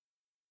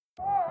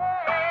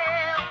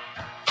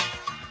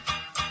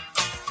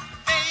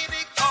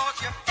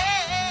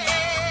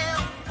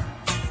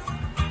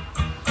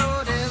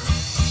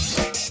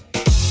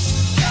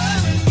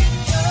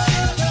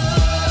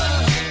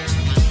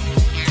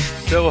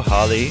So,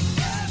 Holly,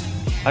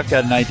 I've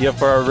got an idea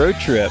for our road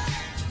trip.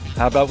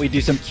 How about we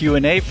do some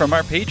Q&A from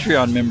our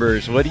Patreon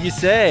members? What do you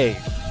say?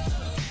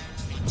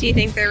 Do you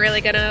think they're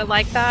really going to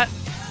like that?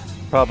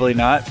 Probably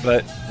not,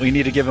 but we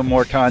need to give them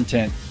more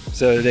content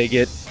so they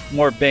get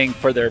more bang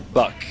for their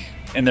buck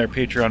in their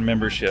Patreon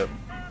membership.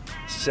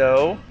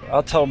 So,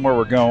 I'll tell them where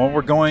we're going.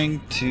 We're going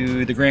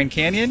to the Grand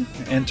Canyon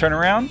and turn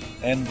around,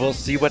 and we'll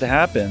see what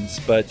happens.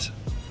 But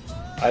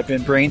I've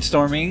been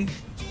brainstorming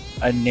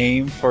a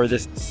name for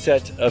this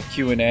set of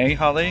Q&A,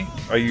 Holly.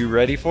 Are you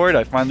ready for it?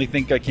 I finally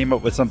think I came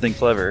up with something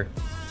clever.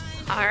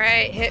 All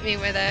right, hit me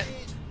with it.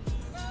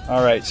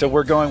 All right, so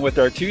we're going with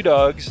our two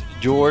dogs,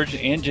 George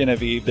and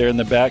Genevieve. They're in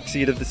the back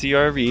seat of the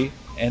CRV,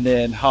 and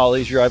then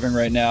Holly's driving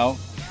right now.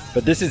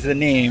 But this is the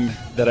name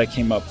that I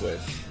came up with.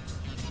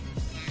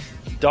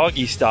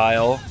 Doggy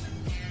Style,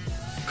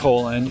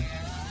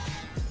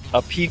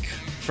 a peek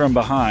from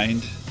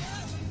behind,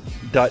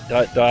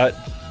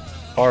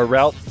 our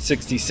Route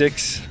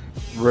 66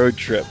 road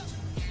trip.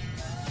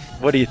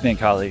 What do you think,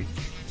 Holly?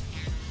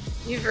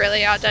 You've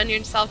really outdone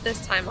yourself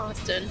this time,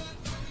 Austin.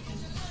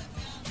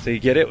 So you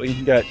get it? We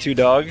got two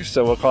dogs,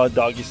 so we'll call it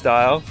Doggy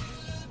Style.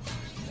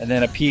 And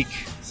then a peek,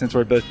 since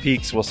we're both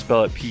peaks, we'll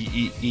spell it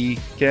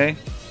P-E-E-K.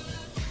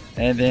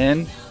 And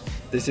then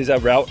this is a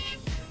Route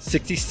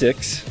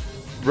 66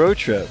 road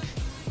trip.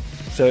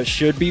 So it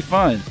should be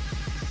fun.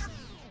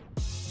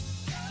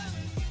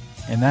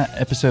 And that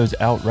episode's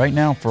out right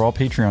now for all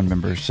Patreon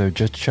members, so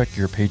just check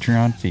your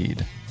Patreon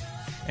feed.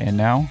 And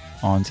now,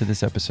 on to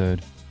this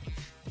episode.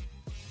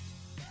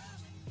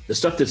 The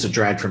stuff that's a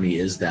drag for me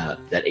is that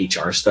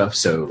HR stuff,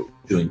 so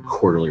doing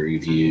quarterly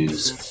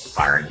reviews,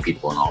 firing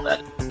people and all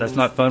that. That's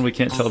not fun, we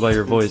can't tell by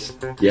your voice.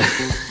 Yeah.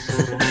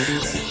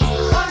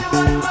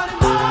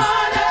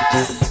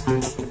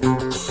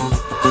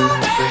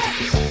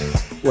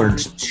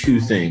 Learned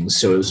two things.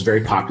 So it was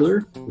very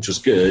popular, which was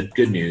good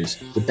news.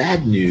 The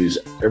bad news,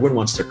 everyone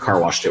wants their car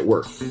washed at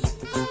work.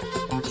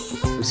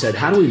 We said,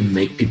 how do we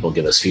make people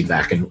give us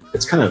feedback? And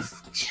it's kind of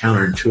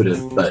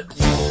counterintuitive, but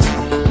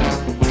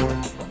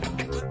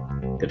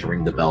get to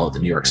ring the bell at the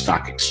New York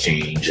Stock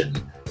Exchange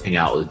and hang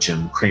out with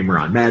Jim Cramer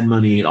on Mad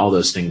Money, all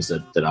those things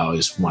that I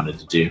always wanted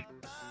to do.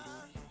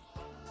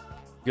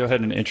 Go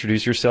ahead and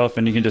introduce yourself,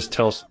 and you can just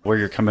tell us where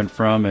you're coming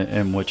from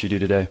and what you do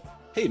today.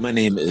 Hey, my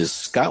name is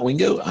Scott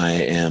Wingo. I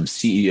am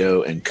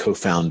CEO and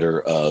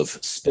co-founder of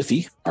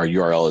Spiffy. Our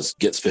URL is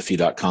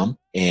getspiffy.com.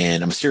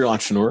 And I'm a serial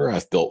entrepreneur.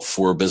 I've built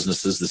 4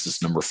 businesses. This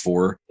is number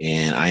 4.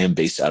 And I am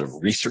based out of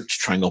Research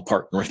Triangle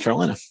Park, North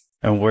Carolina.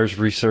 And where's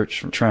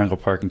Research Triangle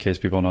Park, in case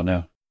people don't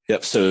know?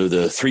 Yep. So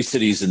the 3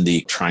 cities in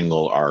the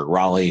triangle are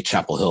Raleigh,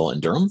 Chapel Hill,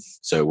 and Durham.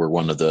 So we're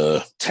one of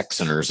the tech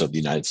centers of the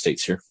United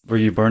States here. Were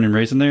you born and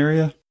raised in the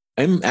area?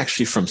 I'm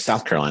actually from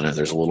South Carolina.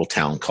 There's a little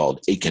town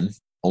called Aiken.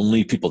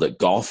 Only people that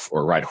golf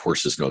or ride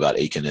horses know about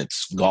Aiken.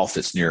 It's golf.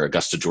 It's near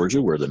Augusta,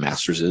 Georgia, where the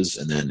Masters is.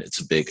 And then it's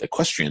a big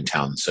equestrian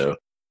town. So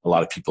a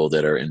lot of people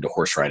that are into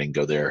horse riding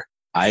go there.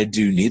 I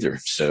do neither.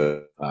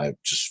 So I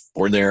just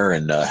born there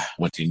and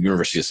went to the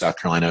University of South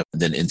Carolina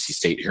and then NC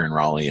State here in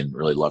Raleigh and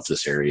really loved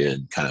this area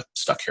and kind of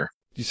stuck here.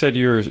 You said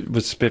you were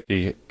with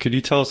Spiffy. Could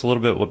you tell us a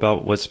little bit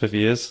about what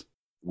Spiffy is?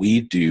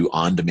 We do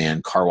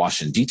on-demand car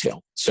wash and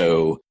detail.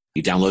 So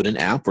you download an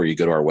app or you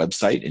go to our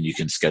website and you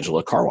can schedule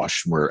a car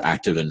wash. We're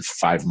active in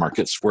 5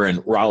 markets. We're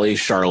in Raleigh,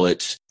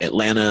 Charlotte,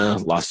 Atlanta,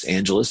 Los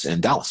Angeles,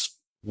 and Dallas.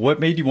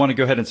 What made you want to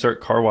go ahead and start a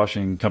car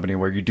washing company?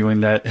 Were you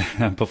doing that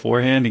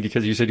beforehand?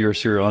 Because you said you were a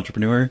serial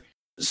entrepreneur.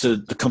 So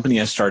the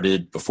company I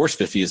started before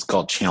Spiffy is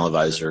called Channel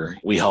Advisor.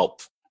 We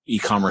help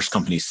e-commerce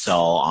companies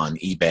sell on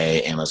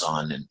eBay,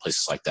 Amazon, and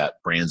places like that,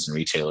 brands and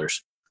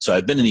retailers. So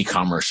I've been in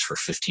e-commerce for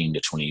 15 to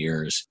 20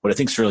 years. What I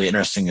think is really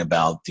interesting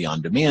about the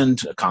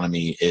on-demand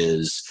economy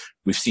is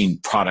we've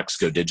seen products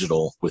go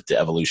digital with the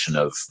evolution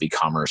of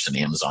e-commerce and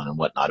Amazon and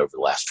whatnot over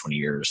the last 20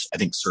 years. I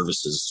think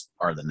services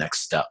are the next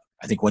step.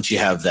 I think once you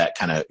have that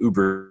kind of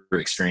Uber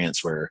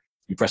experience where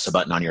you press a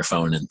button on your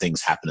phone and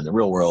things happen in the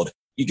real world,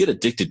 you get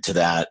addicted to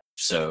that.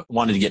 So I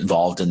wanted to get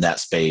involved in that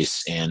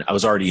space. And I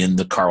was already in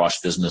the car wash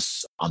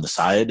business on the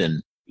side,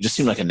 and it just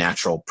seemed like a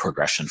natural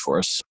progression for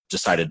us.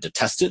 Decided to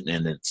test it,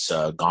 and it's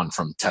gone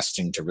from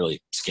testing to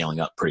really scaling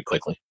up pretty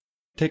quickly.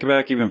 Take it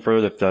back even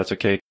further, if that's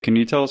okay. Can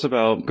you tell us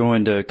about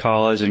going to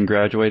college and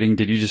graduating?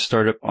 Did you just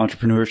start up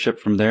entrepreneurship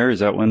from there?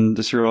 Is that when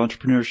the serial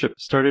entrepreneurship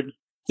started?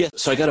 Yeah.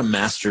 So I got a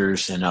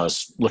master's and I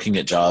was looking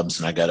at jobs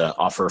and I got an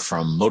offer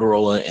from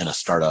Motorola and a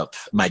startup.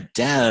 My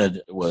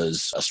dad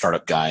was a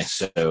startup guy.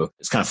 So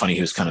it's kind of funny.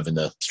 He was kind of in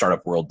the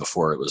startup world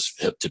before it was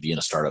hip to be in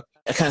a startup.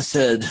 I kind of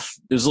said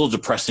it was a little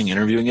depressing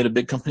interviewing at a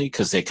big company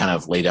because they kind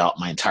of laid out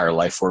my entire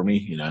life for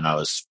me, and I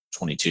was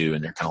 22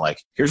 and they're kind of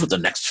like, here's what the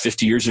next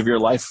 50 years of your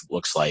life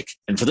looks like.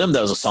 And for them,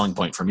 that was a selling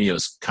point. For me, it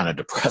was kind of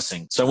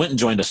depressing. So I went and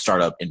joined a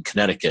startup in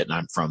Connecticut, and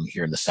I'm from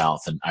here in the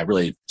South. And I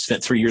really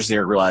spent 3 years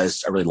there,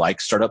 realized I really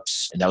like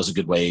startups. And that was a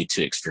good way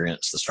to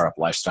experience the startup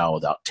lifestyle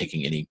without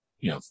taking any,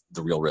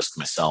 the real risk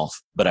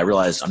myself. But I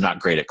realized I'm not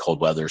great at cold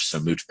weather. So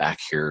moved back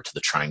here to the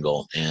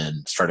Triangle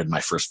and started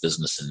my first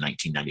business in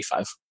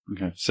 1995.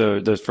 Okay. So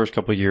those first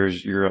couple of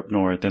years, you're up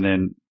north, and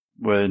then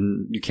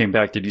When you came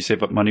back, did you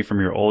save up money from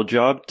your old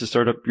job to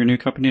start up your new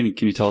company? And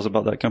can you tell us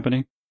about that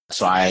company?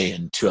 So I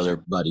and two other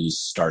buddies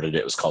started it.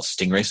 It was called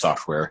Stingray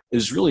Software. It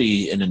was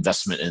really an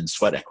investment in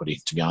sweat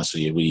equity, to be honest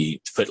with you.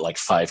 We put like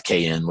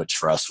 $5K in, which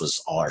for us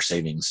was all our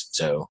savings.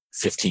 So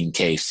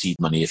 $15K seed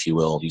money, if you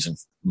will, using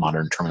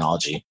modern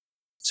terminology.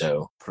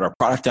 So put our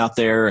product out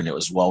there and it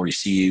was well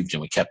received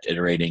and we kept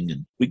iterating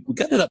and we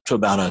got it up to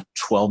about a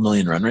 12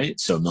 million run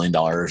rate. So $1 million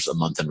a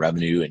month in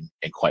revenue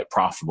and quite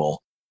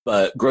profitable.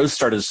 But growth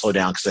started to slow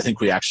down because I think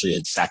we actually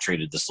had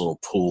saturated this little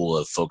pool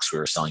of folks we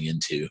were selling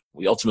into.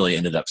 We ultimately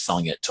ended up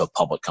selling it to a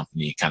public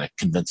company, kind of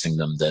convincing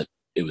them that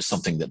it was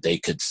something that they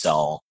could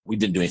sell. We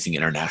didn't do anything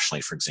internationally,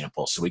 for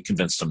example. So we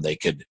convinced them they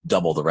could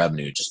double the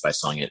revenue just by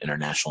selling it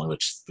internationally,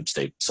 which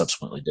they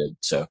subsequently did.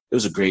 So it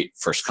was a great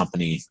first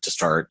company to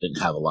start.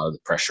 Didn't have a lot of the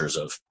pressures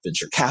of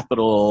venture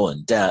capital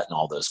and debt and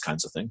all those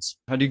kinds of things.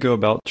 How do you go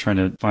about trying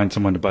to find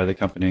someone to buy the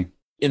company?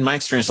 In my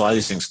experience, a lot of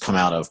these things come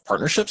out of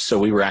partnerships. So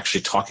we were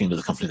actually talking to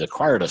the company that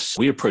acquired us.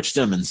 We approached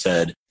them and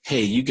said,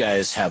 hey, you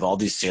guys have all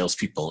these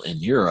salespeople in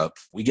Europe.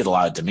 We get a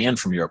lot of demand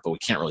from Europe, but we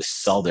can't really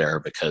sell there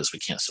because we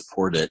can't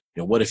support it.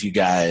 What if you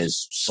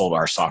guys sold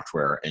our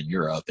software in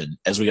Europe? And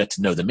as we got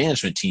to know the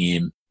management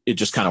team, it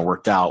just kind of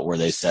worked out where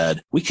they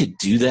said, we could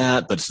do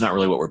that, but it's not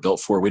really what we're built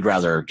for. We'd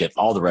rather get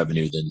all the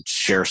revenue than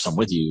share some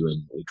with you,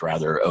 and we'd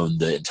rather own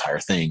the entire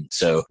thing.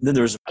 So then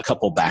there was a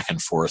couple back and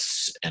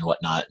forths and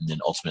whatnot. And then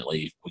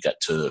ultimately we got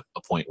to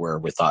a point where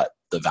we thought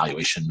the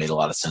valuation made a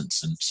lot of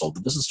sense and sold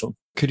the business to them.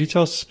 Could you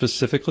tell us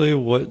specifically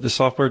what the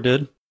software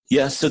did?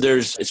 Yeah, so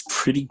it's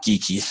pretty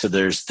geeky. So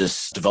there's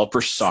this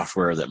developer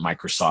software that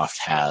Microsoft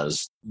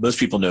has. Most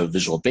people know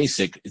Visual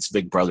Basic. Its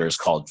big brother is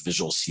called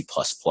Visual C++.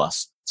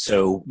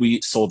 So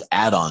we sold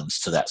add-ons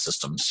to that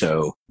system.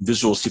 So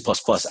Visual C++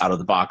 out of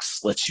the box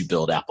lets you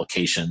build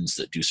applications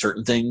that do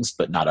certain things,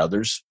 but not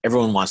others.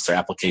 Everyone wants their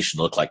application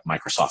to look like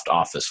Microsoft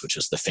Office, which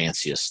is the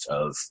fanciest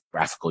of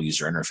graphical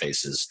user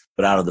interfaces.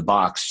 But out of the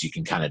box, you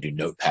can kind of do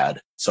Notepad.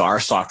 So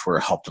our software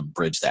helped them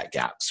bridge that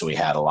gap. So we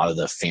had a lot of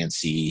the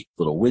fancy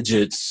little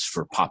widgets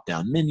for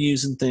pop-down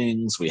menus and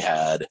things. We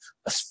had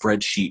a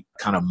spreadsheet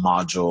kind of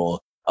module.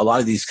 A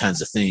lot of these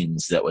kinds of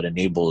things that would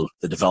enable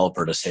the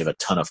developer to save a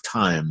ton of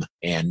time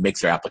and make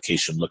their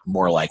application look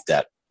more like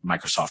that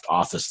Microsoft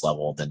Office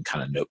level than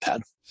kind of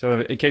Notepad. So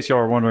in case y'all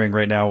are wondering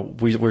right now,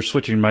 we're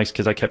switching mics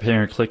because I kept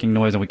hearing a clicking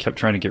noise and we kept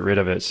trying to get rid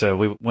of it. So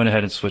we went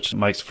ahead and switched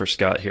mics for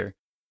Scott here.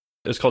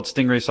 It's called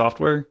Stingray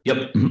Software?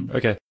 Yep.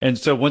 Okay. And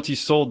so once you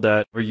sold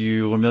that, were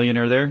you a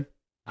millionaire there?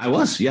 I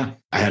was, yeah.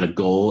 I had a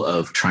goal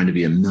of trying to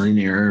be a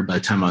millionaire by the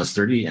time I was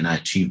 30, and I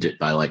achieved it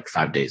by like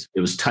 5 days.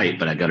 It was tight,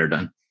 but I got her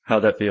done.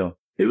 How'd that feel?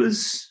 It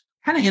was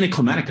kind of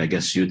anticlimactic, I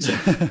guess you would say.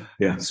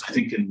 Yeah. So I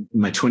think in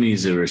my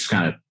 20s, it was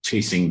kind of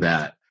chasing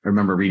that. I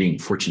remember reading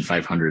Fortune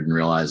 500 and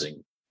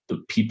realizing the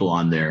people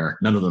on there,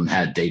 none of them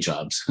had day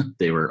jobs.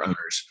 They were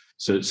owners.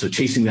 So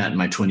chasing that in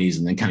my 20s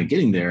and then kind of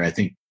getting there, I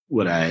think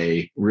what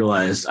I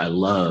realized I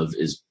love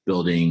is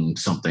building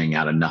something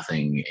out of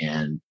nothing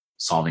and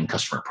solving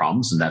customer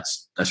problems. And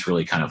that's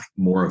really kind of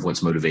more of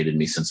what's motivated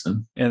me since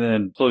then. And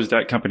then closed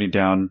that company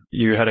down.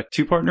 You had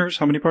 2 partners?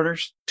 How many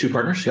partners? 2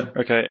 partners, yep.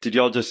 Okay. Did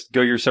y'all just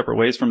go your separate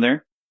ways from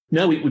there?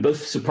 No, we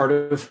both, so part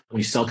of when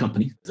you sell a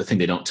company, the thing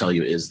they don't tell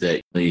you is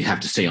that you have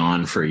to stay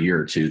on for a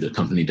year or 2. The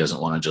company doesn't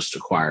want to just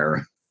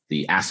acquire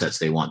the assets,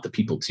 they want the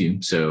people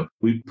too. So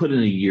we put in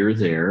a year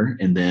there,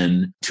 and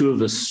then 2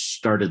 of us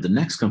started the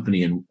next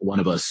company, and one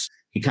of us,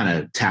 he kind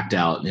of tapped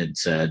out and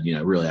said,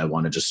 really, I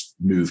want to just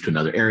move to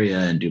another area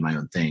and do my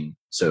own thing.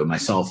 So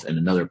myself and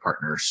another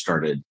partner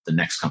started the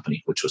next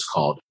company, which was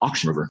called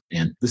Auction River.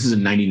 And this is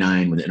in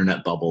 99 when the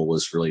internet bubble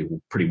was really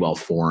pretty well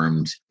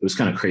formed. It was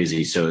kind of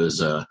crazy. So it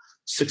was a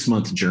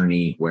 6-month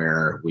journey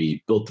where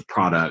we built the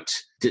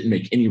product, didn't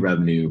make any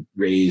revenue,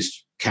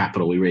 raised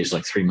capital. We raised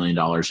like $3 million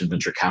in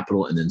venture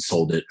capital and then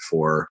sold it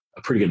for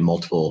a pretty good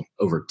multiple,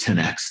 over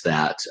 10x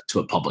that, to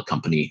a public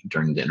company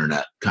during the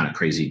internet kind of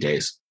crazy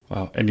days.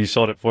 Wow. And you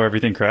sold it before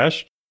everything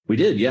crashed? We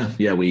did, yeah.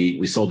 Yeah,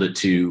 we sold it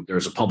to, there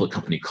was a public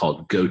company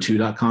called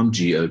Goto.com,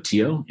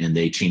 Goto, and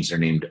they changed their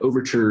name to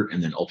Overture,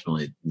 and then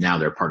ultimately now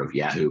they're part of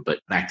Yahoo. But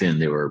back then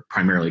they were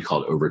primarily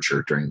called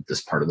Overture during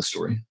this part of the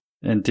story.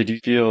 And did you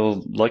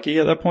feel lucky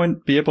at that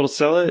point, be able to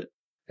sell it?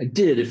 I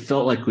did. It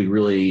felt like we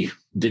really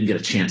didn't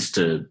get a chance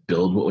to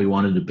build what we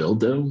wanted to build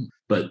though.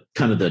 But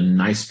kind of the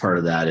nice part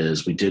of that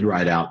is we did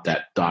ride out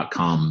that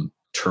 .com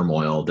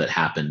turmoil that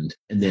happened.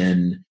 And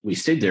then we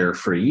stayed there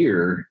for a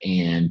year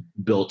and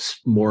built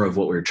more of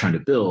what we were trying to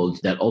build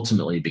that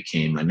ultimately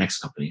became my next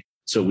company.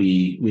 So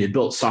we had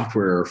built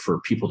software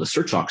for people to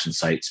search auction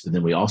sites, but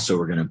then we also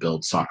were going to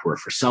build software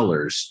for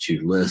sellers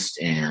to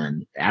list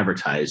and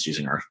advertise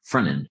using our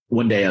front end.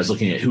 One day I was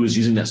looking at who was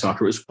using that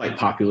software. It was quite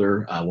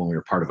popular when we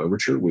were part of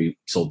Overture. We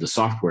sold the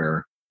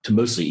software to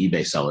mostly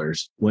eBay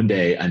sellers. One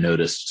day I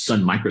noticed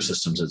Sun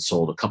Microsystems had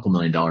sold a couple $1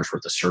 million worth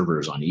of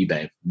servers on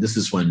eBay. This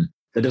is when,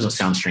 that doesn't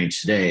sound strange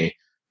today,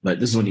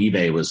 but this is when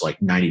eBay was like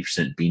 90%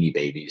 Beanie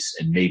Babies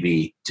and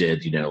maybe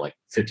did, like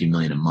 50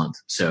 million a month.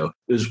 So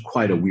it was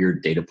quite a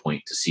weird data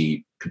point to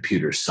see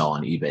computers sell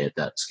on eBay at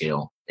that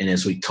scale. And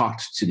as we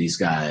talked to these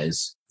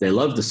guys, they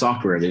loved the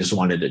software. They just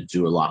wanted to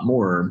do a lot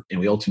more. And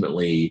we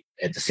ultimately,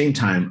 at the same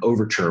time,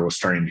 Overture was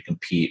starting to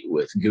compete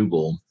with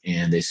Google.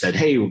 And they said,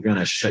 hey, we're going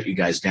to shut you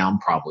guys down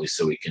probably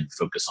so we can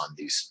focus on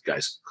these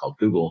guys called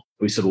Google.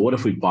 We said, well, what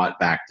if we bought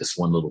back this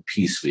one little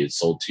piece we had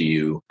sold to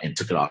you and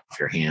took it off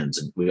your hands?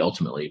 And we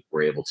ultimately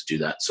were able to do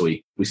that. So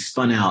we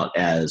spun out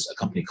as a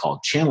company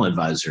called Channel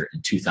Advisor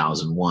in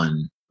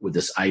 2001 with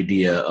this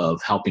idea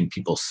of helping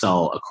people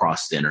sell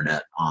across the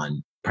internet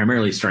on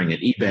primarily starting at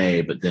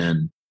eBay, but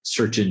then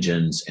search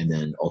engines, and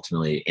then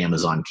ultimately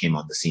Amazon came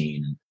on the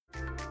scene.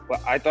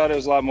 Well, I thought it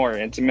was a lot more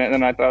intimate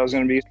than I thought it was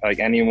going to be. Like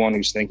anyone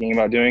who's thinking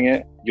about doing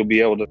it, you'll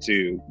be able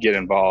to get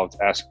involved,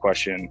 ask a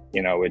question,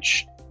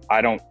 which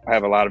I don't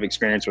have a lot of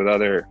experience with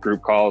other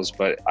group calls,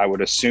 but I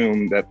would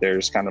assume that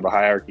there's kind of a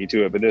hierarchy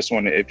to it. But this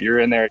one, if you're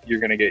in there, you're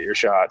going to get your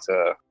shot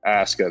to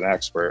ask an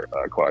expert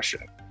a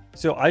question.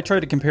 So I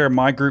tried to compare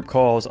my group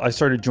calls. I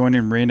started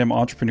joining random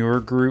entrepreneur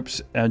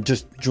groups and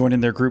just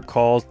joining their group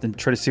calls and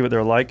try to see what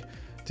they're like.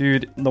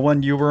 Dude, the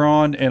one you were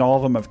on, and all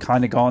of them have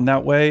kind of gone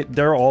that way.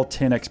 They're all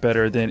 10x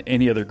better than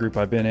any other group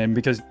I've been in,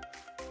 because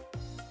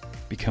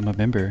become a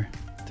member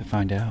to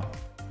find out.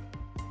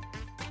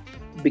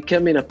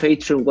 Becoming a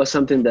patron was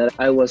something that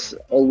I was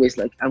always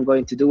like, I'm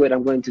going to do it.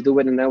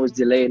 And I was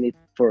delaying it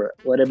for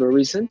whatever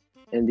reason.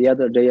 And the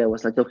other day I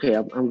was like, okay,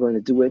 I'm going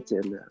to do it.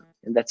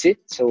 And that's it.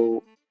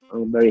 So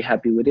I'm very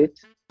happy with it.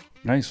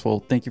 Nice.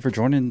 Well, thank you for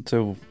joining.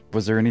 So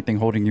was there anything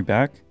holding you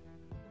back?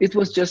 It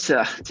was just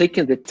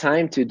taking the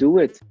time to do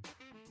it.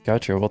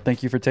 Gotcha. Well,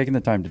 thank you for taking the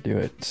time to do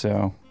it.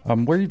 So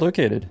where are you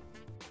located?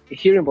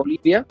 Here in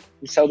Bolivia,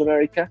 in South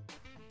America.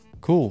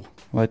 Cool.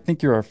 Well, I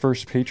think you're our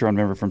first Patreon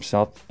member from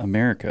South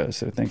America.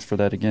 So thanks for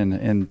that again.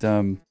 And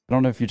I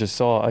don't know if you just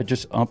saw, I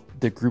just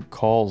upped the group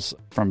calls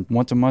from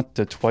once a month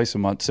to twice a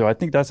month. So I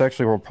think that's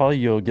actually where probably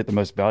you'll get the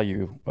most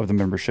value of the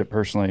membership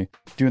personally.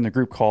 Doing the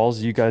group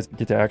calls, you guys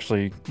get to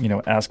actually,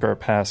 ask our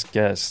past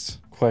guests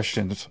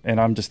questions, and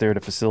I'm just there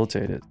to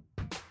facilitate it.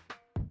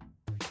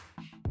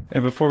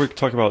 And before we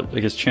talk about,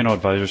 Channel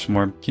Advisor some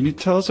more, can you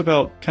tell us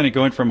about kind of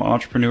going from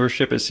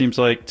entrepreneurship, it seems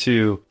like,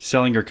 to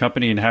selling your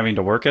company and having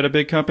to work at a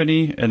big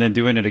company and then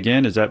doing it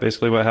again? Is that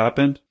basically what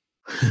happened?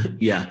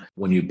 Yeah.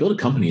 When you build a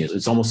company,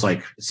 it's almost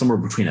like somewhere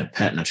between a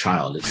pet and a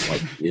child. It's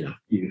like,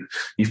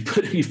 you've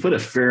put a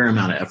fair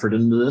amount of effort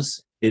into this.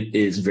 It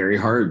is very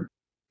hard.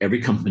 Every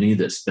company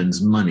that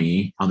spends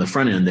money on the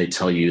front end, they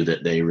tell you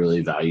that they really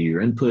value your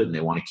input and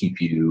they want to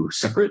keep you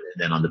separate.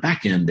 And then on the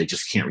back end, they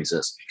just can't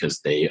resist because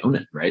they own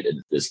it, right?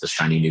 It's the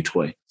shiny new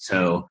toy.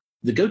 So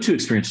the GoTo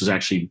experience was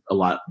actually a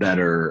lot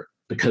better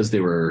because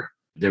they were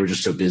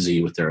just so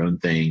busy with their own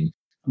thing.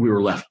 We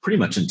were left pretty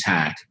much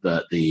intact,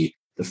 but the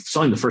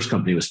selling the first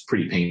company was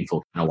pretty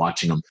painful.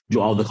 Watching them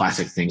do all the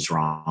classic things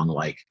wrong,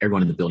 like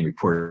everyone in the billing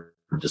report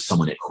to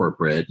someone at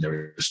corporate, and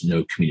there was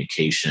no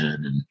communication,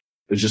 and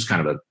it was just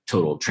kind of a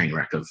total train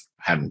wreck of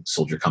having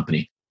sold your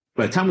company.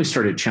 By the time we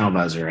started Channel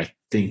Advisor, I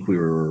think we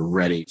were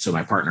ready. So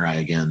my partner and I,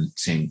 again,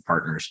 same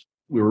partners,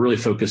 we were really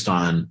focused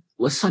on,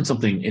 let's find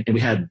something. And we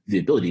had the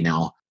ability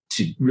now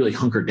to really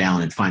hunker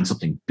down and find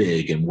something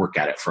big and work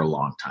at it for a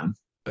long time.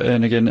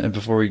 And again,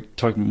 before we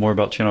talk more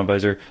about Channel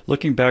Advisor,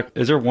 looking back,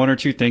 is there one or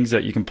two things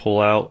that you can pull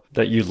out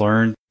that you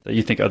learned that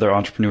you think other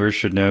entrepreneurs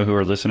should know who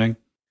are listening?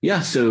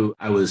 Yeah. So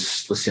I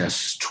was,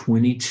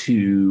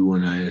 22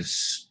 when I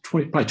was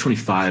probably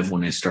 25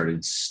 when I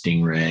started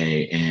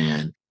Stingray,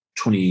 and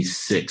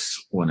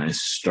 26 when I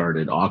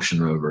started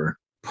Auction Rover.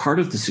 Part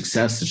of the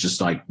success is just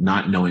like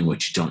not knowing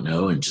what you don't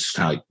know and just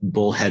kind of like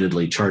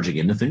bullheadedly charging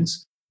into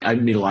things. I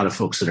meet a lot of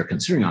folks that are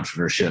considering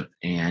entrepreneurship,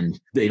 and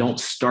they don't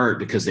start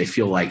because they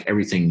feel like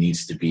everything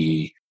needs to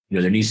be,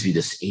 there needs to be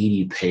this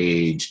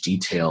 80-page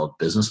detailed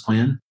business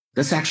plan.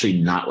 That's actually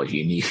not what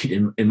you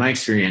need. In my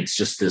experience,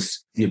 just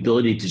the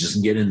ability to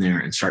just get in there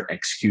and start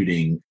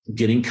executing,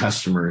 getting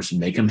customers,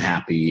 make them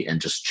happy, and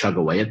just chug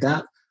away at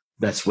that.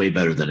 That's way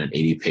better than an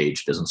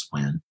 80-page business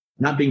plan.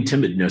 Not being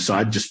timid, so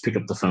I'd just pick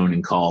up the phone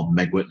and call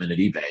Meg Whitman at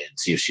eBay and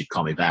see if she'd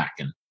call me back.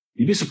 And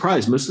you'd be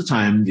surprised. Most of the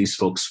time, these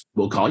folks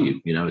will call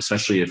you,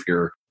 especially if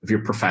you're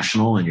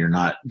professional and you're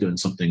not doing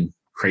something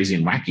crazy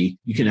and wacky.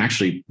 You can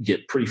actually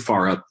get pretty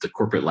far up the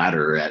corporate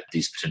ladder at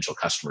these potential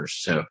customers.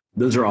 So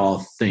those are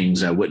all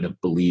things I wouldn't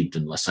have believed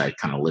unless I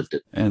kind of lived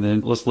it. And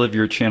then let's live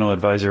your Channel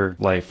Advisor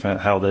life,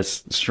 how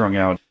that's strung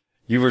out.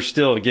 You were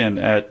still, again,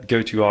 at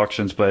GoTo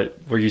Auctions, but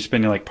were you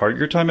spending like part of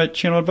your time at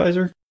Channel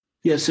Advisor?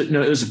 Yes. Yeah, so,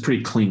 no, it was a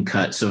pretty clean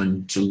cut. So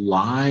in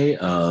July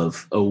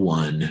of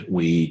 2001,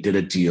 we did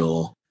a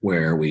deal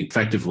where we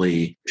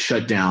effectively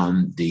shut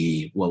down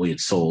what we had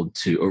sold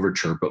to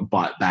Overture, but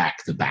bought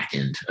back the back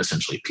end,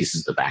 essentially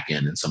pieces of the back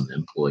end and some of the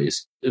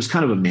employees. It was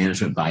kind of a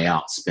management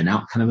buyout, spin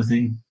out kind of a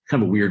thing,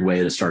 kind of a weird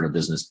way to start a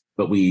business.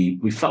 But we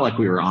felt like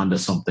we were onto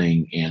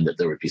something and that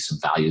there would be some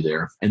value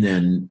there. And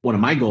then one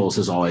of my goals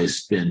has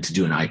always been to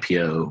do an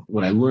IPO.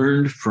 What I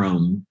learned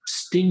from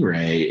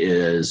Stingray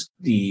is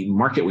the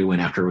market we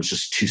went after was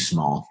just too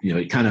small.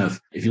 It kind of,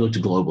 if you looked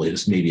globally, it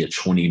was maybe a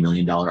 $20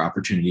 million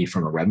opportunity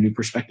from a revenue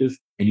perspective.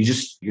 And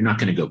you're not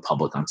going to go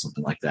public on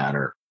something like that,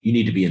 or you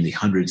need to be in the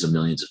hundreds of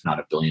millions, if not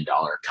 $1 billion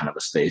kind of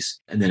a space.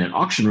 And then at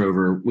Auction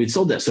Rover, we'd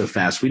sold that so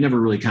fast, we never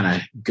really kind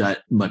of got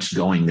much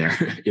going there.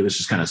 It was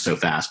just kind of so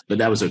fast, but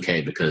that was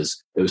okay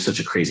because it was such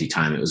a crazy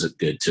time. It was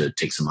good to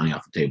take some money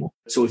off the table.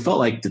 So we felt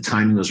like the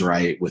timing was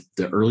right with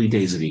the early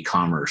days of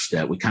e-commerce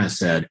that we kind of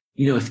said,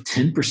 if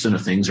 10%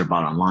 of things are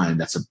bought online,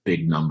 that's a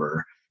big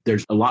number.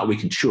 There's a lot we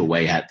can chew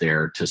away at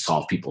there to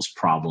solve people's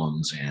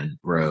problems and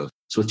growth.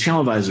 So with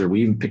ChannelAdvisor,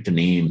 we even picked a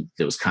name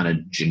that was kind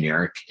of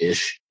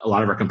generic-ish. A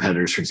lot of our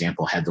competitors, for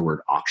example, had the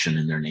word auction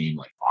in their name,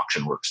 like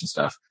AuctionWorks and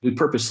stuff. We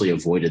purposely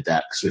avoided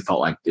that because we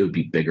felt like it would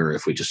be bigger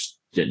if we just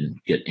didn't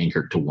get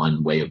anchored to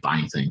one way of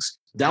buying things.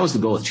 That was the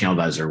goal with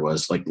ChannelAdvisor,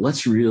 was like,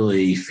 let's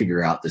really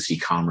figure out this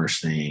e-commerce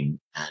thing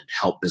and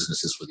help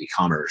businesses with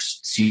e-commerce,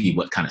 see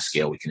what kind of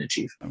scale we can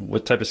achieve.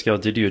 What type of scale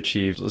did you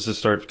achieve? Let's just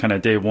start kind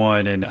of day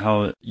one and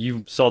how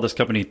you saw this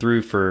company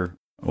through for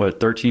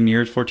 13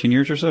 years, 14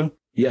 years or so?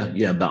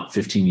 Yeah, about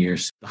 15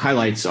 years. The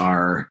highlights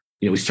are,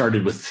 we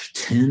started with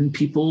 10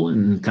 people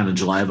in kind of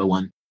July of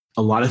 2001.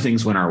 A lot of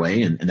things went our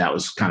way, and that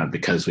was kind of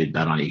because we'd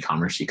bet on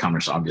e-commerce.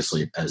 E-commerce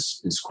obviously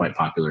is quite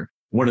popular.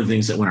 One of the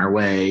things that went our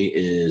way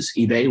is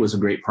eBay was a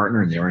great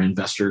partner and they were an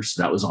investor.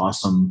 So that was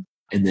awesome.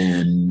 And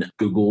then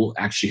Google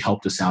actually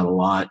helped us out a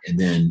lot. And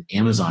then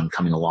Amazon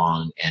coming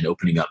along and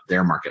opening up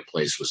their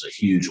marketplace was a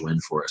huge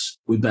win for us.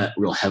 We bet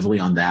real heavily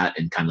on that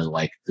in kind of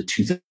like the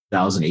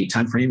 2008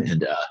 timeframe.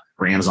 And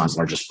we're Amazon's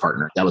largest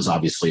partner. That was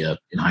obviously,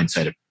 in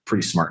hindsight, a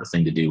pretty smart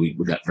thing to do. We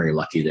got very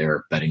lucky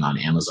there betting on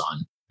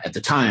Amazon. At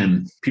the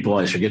time, people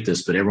always forget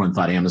this, but everyone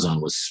thought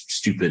Amazon was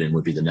stupid and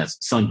would be the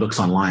next selling books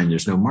online.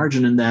 There's no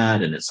margin in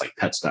that. And it's like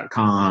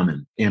pets.com,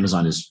 and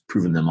Amazon has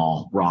proven them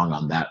all wrong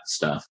on that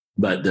stuff.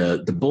 But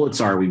the bullets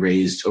are,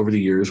 over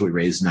the years, we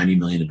raised $90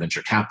 million in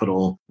venture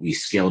capital. We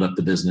scaled up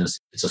the business.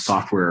 It's a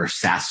software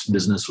SaaS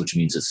business, which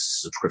means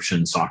it's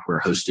subscription software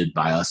hosted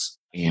by us.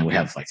 And we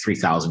have like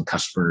 3,000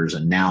 customers.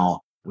 And now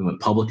we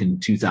went public in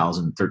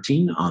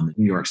 2013 on the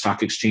New York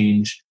Stock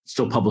Exchange,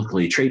 still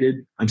publicly traded.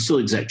 I'm still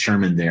exec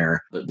chairman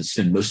there, but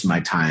spend most of my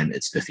time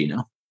at Spiffy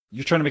now.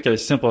 You're trying to make it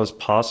as simple as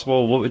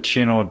possible. What would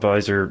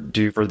ChannelAdvisor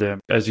do for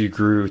them as you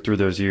grew through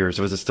those years?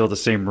 Was it still the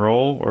same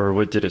role,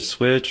 or did it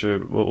switch, or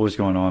what was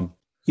going on?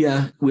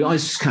 Yeah, we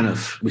always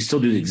we still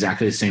do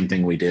exactly the same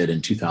thing we did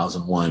in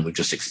 2001. We've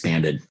just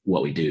expanded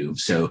what we do.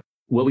 So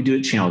what we do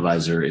at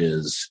ChannelAdvisor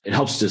is it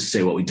helps to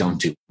say what we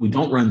don't do. We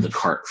don't run the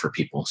cart for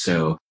people.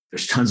 So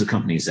there's tons of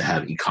companies that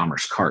have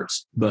e-commerce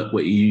carts, but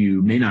what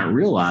you may not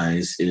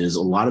realize is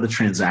a lot of the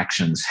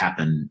transactions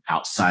happen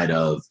outside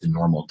of the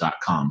normal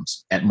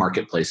 .coms at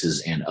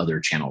marketplaces and other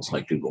channels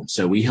like Google.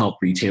 So we help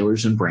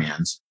retailers and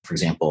brands, for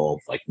example,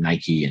 like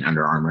Nike and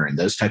Under Armour and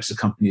those types of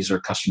companies are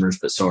customers,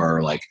 but so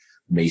are like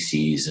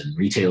Macy's and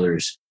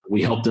retailers.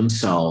 We help them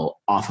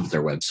sell off of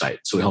their website.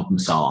 So we help them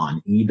sell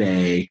on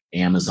eBay,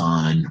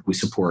 Amazon. We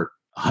support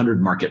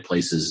 100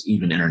 marketplaces,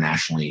 even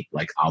internationally,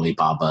 like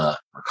Alibaba,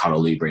 Mercado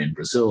Libre in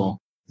Brazil.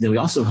 Then we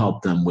also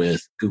help them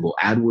with Google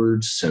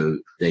AdWords. So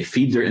they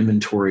feed their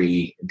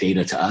inventory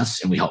data to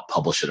us and we help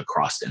publish it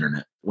across the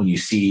internet. When you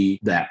see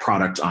that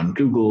product on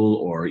Google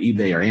or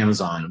eBay or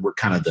Amazon, we're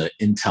kind of the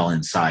intel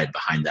inside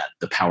behind that,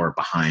 the power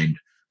behind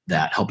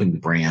that, helping the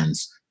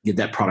brands get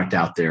that product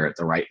out there at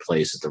the right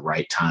place at the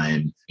right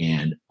time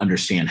and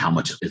understand how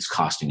much it's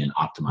costing and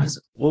optimize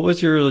it. What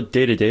was your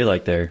day-to-day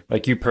like there?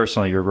 Like you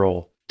personally, your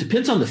role?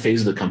 Depends on the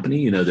phase of the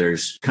company.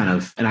 There's kind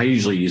of, and I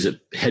usually use it,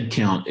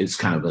 headcount is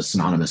kind of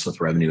synonymous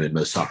with revenue in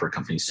most software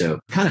companies.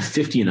 So kind of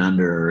 50 and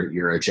under,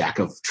 you're a jack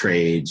of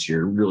trades.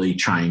 You're really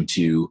trying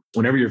to,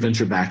 whenever you're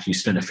venture backed, you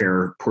spend a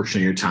fair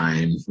portion of your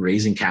time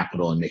raising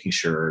capital and making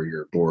sure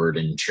your board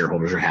and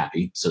shareholders are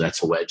happy. So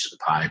that's a wedge of the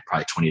pie,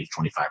 probably 20 to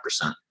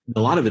 25%. A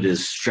lot of it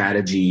is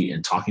strategy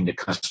and talking to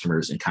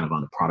customers and kind of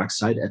on the product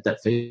side at that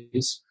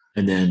phase.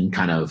 And then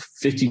kind of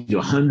 50 to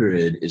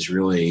 100 is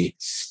really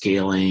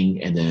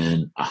scaling. And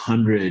then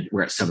 100,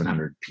 we're at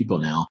 700 people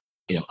now.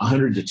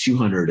 100 to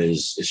 200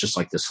 is just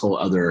like this whole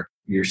other,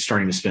 you're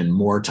starting to spend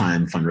more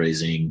time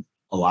fundraising,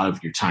 a lot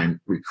of your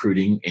time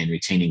recruiting and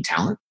retaining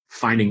talent,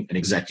 finding an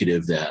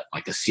executive that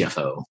like a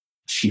CFO,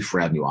 chief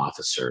revenue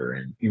officer,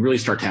 and you really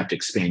start to have to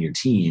expand your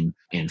team,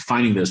 and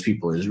finding those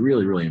people is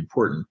really, really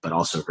important, but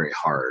also very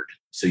hard.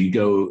 So you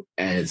go,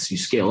 as you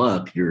scale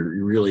up,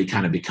 you're really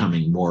kind of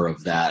becoming more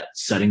of that,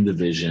 setting the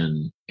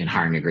vision and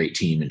hiring a great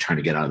team and trying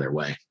to get out of their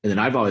way. And then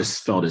I've always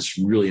felt it's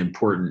really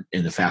important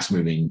in the fast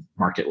moving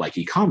market like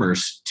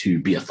e-commerce to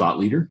be a thought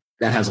leader.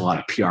 That has a lot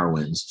of PR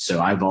wins.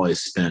 So I've always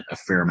spent a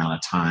fair amount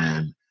of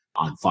time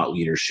on thought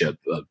leadership,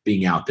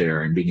 being out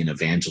there and being an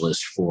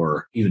evangelist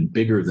for even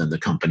bigger than the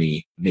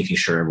company, making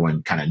sure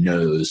everyone kind of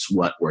knows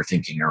what we're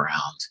thinking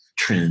around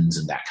trends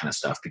and that kind of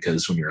stuff.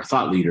 Because when you're a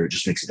thought leader, it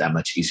just makes it that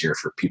much easier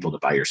for people to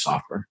buy your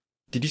software.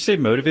 Did you stay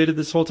motivated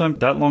this whole time?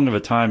 That long of a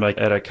time, like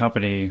at a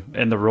company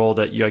and the role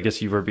that I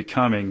guess you were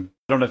becoming?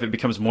 I don't know if it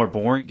becomes more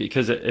boring,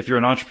 because if you're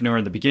an entrepreneur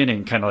in the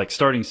beginning, kind of like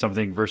starting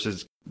something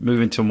versus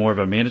moving to more of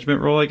a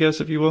management role, I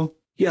guess, if you will.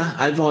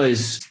 Yeah,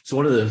 so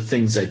one of the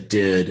things I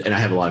did, and I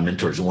have a lot of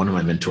mentors, and one of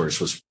my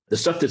mentors was the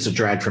stuff that's a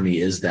drag for me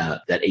is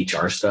that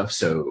HR stuff.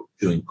 So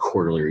doing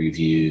quarterly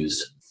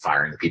reviews,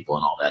 firing people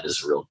and all that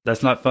is real.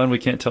 That's not fun. We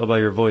can't tell by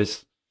your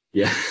voice.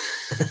 Yeah.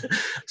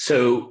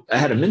 So I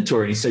had a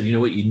mentor and he said, you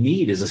know what you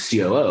need is a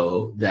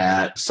COO,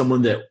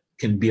 someone that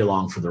can be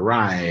along for the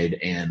ride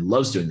and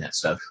loves doing that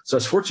stuff. So I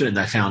was fortunate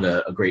that I found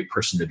a great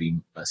person to be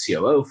a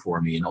COO for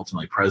me and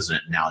ultimately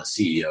president and now a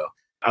CEO.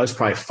 I was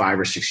probably 5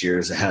 or 6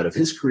 years ahead of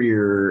his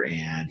career,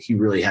 and he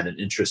really had an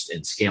interest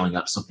in scaling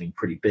up something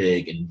pretty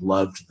big and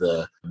loved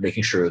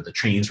making sure the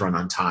trains run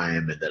on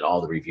time and that all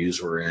the reviews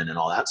were in and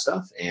all that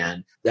stuff.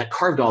 And that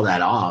carved all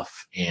that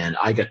off. And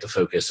I got to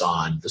focus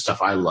on the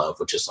stuff I love,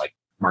 which is like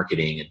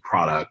marketing and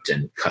product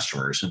and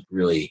customers, and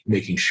really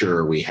making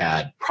sure we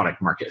had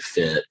product market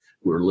fit.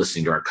 We were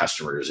listening to our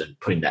customers and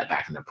putting that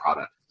back in the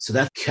product. So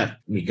that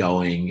kept me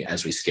going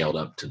as we scaled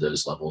up to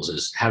those levels,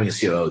 is having a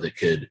COO that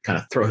could kind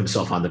of throw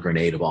himself on the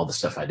grenade of all the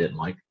stuff I didn't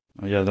like.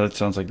 Oh, yeah, that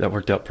sounds like that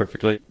worked out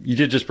perfectly. You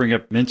did just bring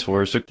up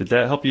mentors. So did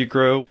that help you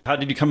grow? How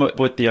did you come up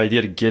with the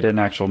idea to get an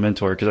actual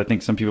mentor? Because I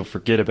think some people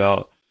forget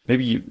about,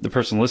 maybe the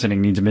person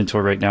listening needs a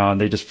mentor right now and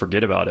they just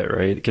forget about it,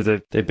 right? Because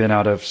they've been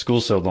out of school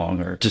so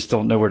long or just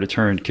don't know where to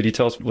turn. Could you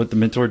tell us what the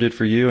mentor did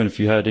for you and if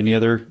you had any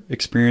other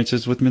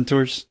experiences with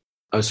mentors?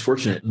 I was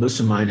fortunate. Most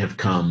of mine have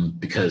come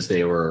because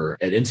they were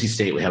at NC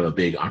State. We have a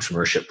big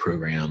entrepreneurship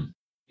program,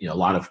 a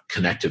lot of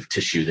connective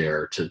tissue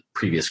there to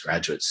previous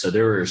graduates. So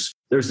there's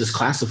this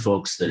class of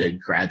folks that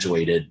had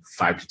graduated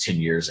 5 to 10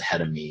 years ahead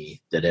of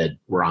me that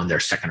were on their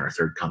second or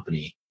third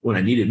company. When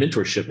I needed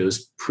mentorship, it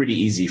was pretty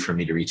easy for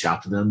me to reach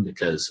out to them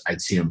because I'd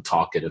see them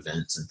talk at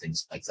events and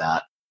things like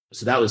that.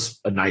 So that was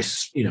a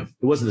nice, it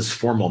wasn't this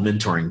formal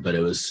mentoring, but it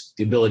was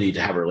the ability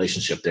to have a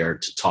relationship there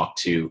to talk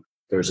to.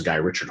 There was a guy,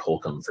 Richard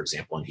Holcomb, for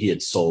example, and he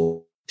had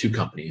sold 2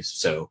 companies.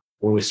 So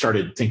when we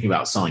started thinking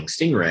about selling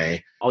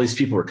Stingray, all these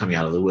people were coming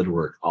out of the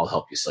woodwork. I'll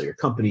help you sell your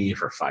company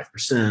for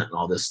 5% and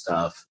all this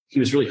stuff. He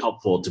was really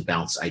helpful to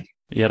bounce ideas.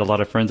 You had a lot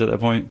of friends at that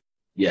point?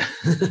 Yeah.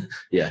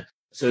 Yeah.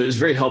 So it was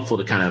very helpful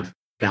to kind of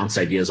bounce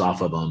ideas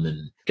off of them.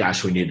 And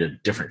gosh, we needed a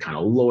different kind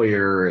of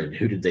lawyer. And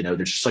who did they know?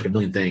 There's just like a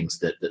million things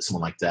that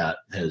someone like that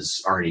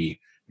has already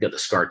got the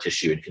scar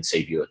tissue and can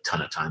save you a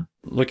ton of time.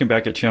 Looking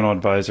back at Channel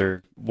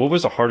Advisor, what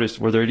was the hardest?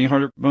 Were there any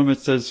harder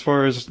moments as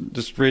far as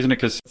just raising it?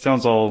 Because it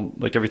sounds all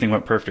like everything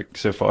went perfect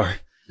so far.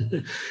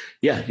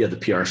 Yeah. The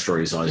PR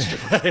story is always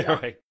different.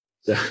 Right.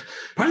 So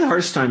probably the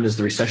hardest time is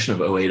the recession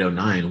of 08,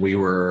 09. We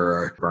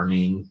were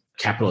burning.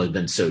 Capital had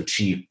been so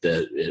cheap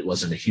that it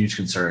wasn't a huge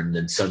concern. And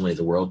then suddenly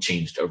the world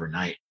changed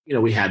overnight.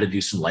 We had to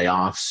do some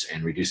layoffs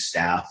and reduce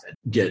staff and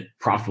get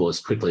profitable as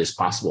quickly as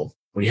possible.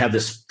 When you have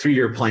this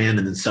 3-year plan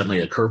and then suddenly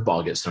a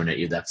curveball gets thrown at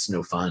you, that's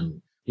no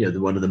fun.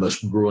 One of the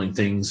most grueling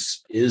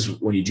things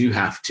is when you do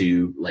have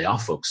to lay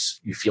off folks,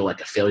 you feel like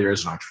a failure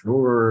as an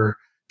entrepreneur,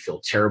 you feel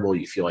terrible,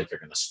 you feel like they're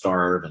going to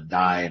starve and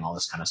die and all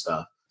this kind of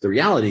stuff. The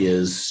reality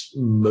is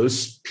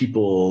most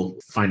people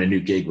find a new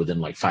gig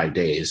within like 5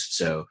 days.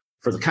 So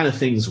for the kind of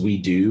things we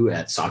do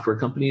at software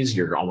companies,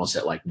 you're almost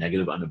at like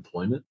negative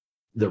unemployment.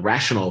 The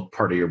rational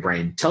part of your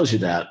brain tells you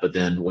that, but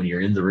then when you're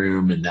in the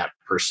room and that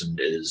person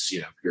is,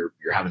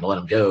 you're having to let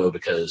them go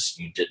because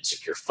you didn't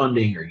secure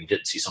funding or you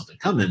didn't see something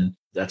coming,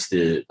 that's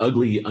the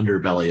ugly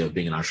underbelly of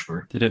being an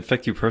entrepreneur. Did it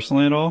affect you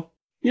personally at all?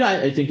 Yeah,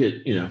 I think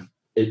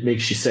it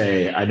makes you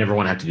say, I never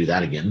want to have to do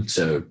that again.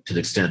 So to the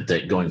extent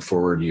that going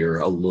forward, you're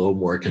a little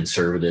more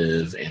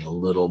conservative and a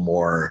little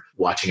more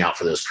watching out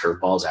for those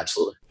curveballs.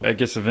 Absolutely. I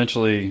guess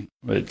eventually,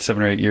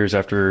 7 or 8 years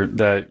after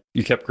that,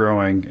 you kept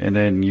growing and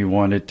then you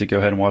wanted to go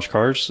ahead and wash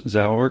cars. Is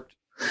that how it worked?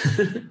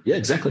 Yeah,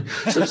 exactly.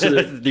 So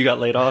you got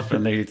laid off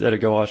and they had to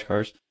go wash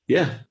cars.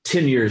 Yeah.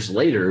 10 years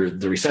later,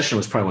 the recession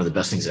was probably one of the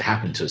best things that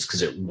happened to us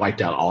because it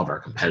wiped out all of our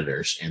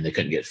competitors and they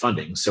couldn't get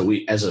funding. So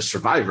we, as a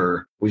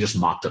survivor, we just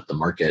mopped up the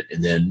market.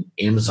 And then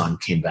Amazon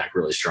came back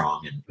really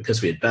strong. And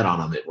because we had bet on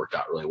them, it worked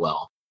out really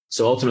well.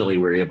 So ultimately,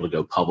 we were able to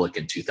go public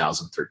in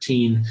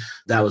 2013.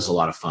 That was a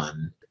lot of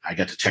fun. I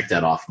got to check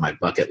that off my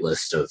bucket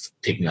list of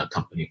taking a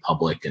company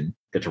public and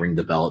get to ring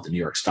the bell at the New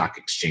York Stock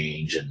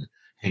Exchange and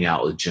hang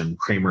out with Jim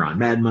Cramer on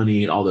Mad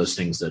Money, all those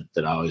things that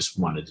I always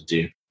wanted to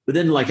do. But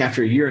then like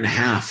after a year and a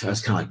half, I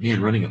was kind of like,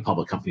 man, running a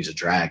public company is a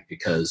drag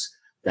because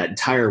that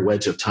entire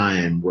wedge of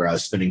time where I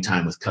was spending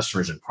time with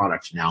customers and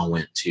product now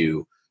went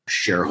to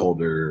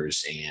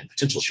shareholders and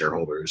potential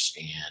shareholders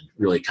and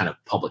really kind of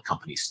public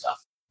company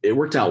stuff. It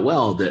worked out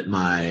well that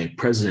my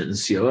president and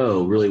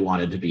COO really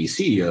wanted to be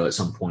CEO at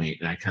some point.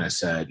 And I kind of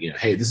said,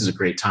 hey, this is a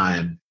great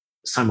time.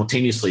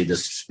 Simultaneously,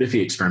 this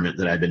Spiffy experiment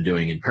that I've been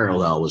doing in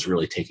parallel was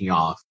really taking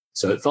off.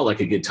 So it felt like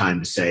a good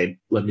time to say,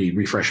 let me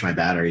refresh my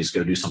batteries,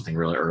 go do something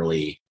really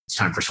early. It's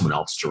time for someone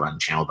else to run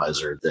Channel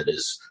Advisor that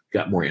has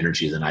got more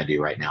energy than I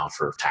do right now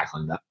for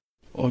tackling that.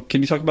 Well,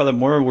 can you talk about that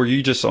more? Were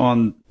you just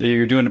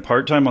you're doing it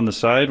part-time on the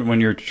side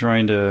when you're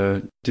trying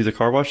to do the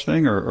car wash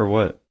thing or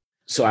what?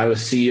 So I was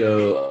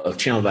CEO of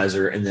Channel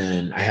Advisor, and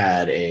then I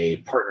had a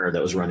partner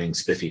that was running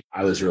Spiffy.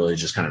 I was really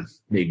just kind of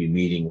maybe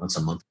meeting once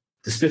a month.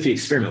 The Spiffy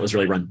experiment was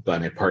really run by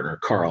my partner,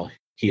 Carl.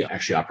 He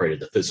actually operated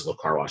the physical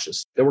car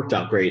washes. It worked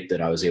out great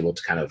that I was able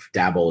to kind of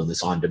dabble in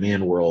this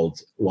on-demand world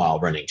while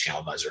running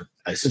ChannelAdvisor.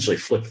 I essentially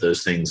flipped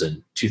those things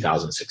in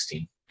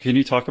 2016. Can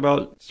you talk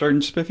about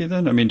starting Spiffy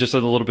then? I mean, just a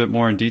little bit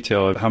more in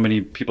detail. How many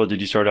people did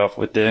you start off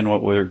with then?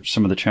 What were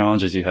some of the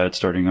challenges you had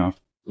starting off?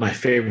 My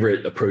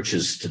favorite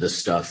approaches to this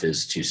stuff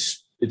is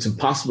it's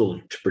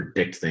impossible to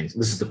predict things.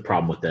 This is the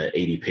problem with the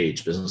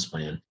 80-page business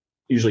plan.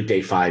 Usually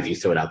day 5, you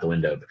throw it out the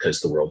window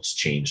because the world's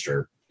changed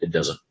or it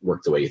doesn't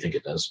work the way you think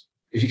it does.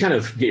 If you kind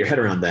of get your head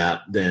around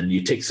that, then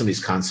you take some of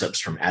these concepts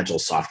from agile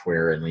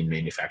software and lean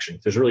manufacturing.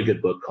 There's a really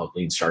good book called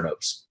Lean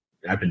Startups.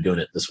 I've been doing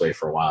it this way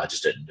for a while. I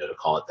just didn't know to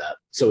call it that.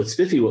 So with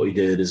Spiffy, what we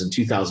did is in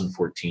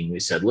 2014, we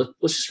said, let's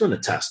just run a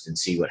test and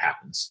see what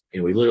happens.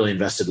 And we literally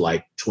invested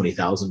like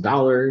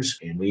 $20,000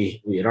 and we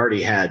had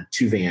already had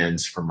 2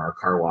 vans from our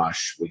car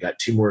wash. We got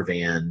 2 more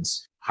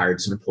vans,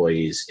 hired some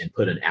employees and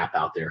put an app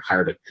out there,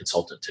 hired a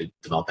consultant to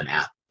develop an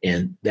app.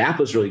 And the app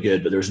was really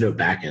good, but there was no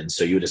backend.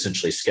 So you would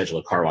essentially schedule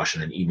a car wash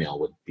and an email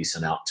would be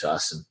sent out to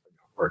us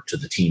or to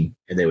the team,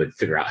 and they would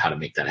figure out how to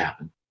make that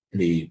happen. In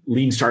the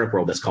lean startup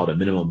world, that's called a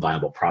minimum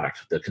viable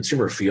product. The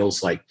consumer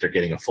feels like they're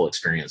getting a full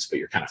experience, but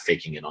you're kind of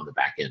faking it on the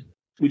back end.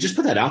 We just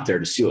put that out there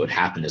to see what would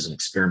happen as an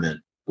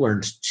experiment.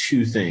 Learned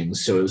 2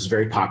 things. So it was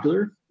very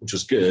popular, which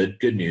was good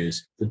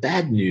news. The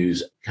bad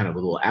news, kind of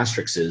with a little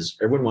asterisk, is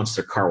everyone wants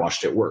their car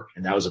washed at work.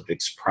 And that was a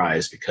big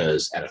surprise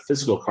because at a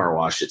physical car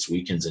wash, it's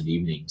weekends and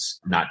evenings,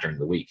 not during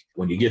the week.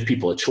 When you give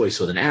people a choice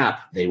with an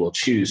app, they will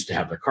choose to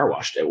have their car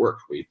washed at work,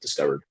 we've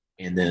discovered.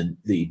 And then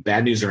the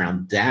bad news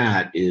around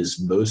that is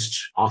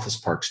most office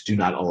parks do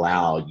not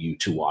allow you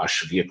to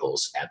wash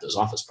vehicles at those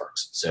office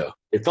parks. So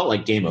it felt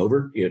like game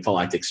over. It felt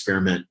like the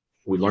experiment.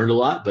 We learned a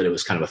lot, but it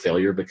was kind of a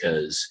failure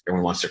because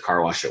everyone wants their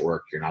car washed at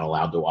work. You're not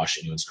allowed to wash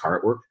anyone's car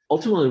at work.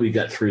 Ultimately, we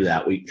got through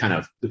that.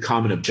 The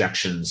common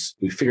objections,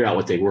 we figured out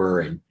what they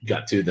were and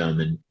got through them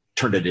and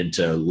turned it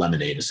into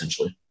lemonade,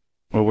 essentially.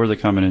 What were the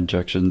common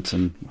objections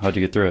and how'd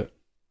you get through it?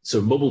 So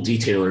mobile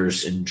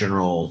detailers in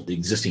general, the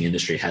existing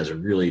industry has a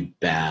really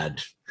bad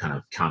kind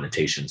of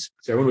connotations.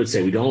 So everyone would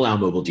say we don't allow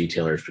mobile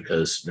detailers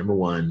because number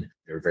 1,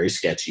 they're very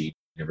sketchy.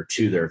 Number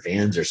 2, their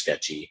vans are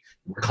sketchy.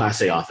 We're Class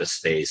A office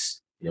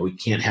space. We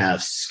can't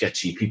have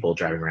sketchy people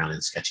driving around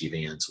in sketchy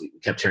vans. We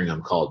kept hearing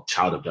them called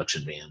child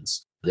abduction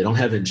vans. They don't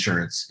have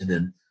insurance. And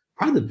then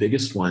probably the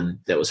biggest one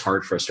that was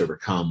hard for us to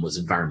overcome was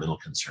environmental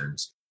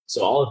concerns.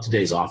 So all of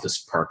today's office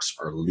parks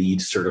are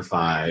LEED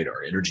certified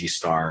or Energy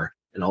Star.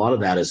 And a lot of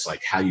that is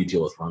like how you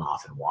deal with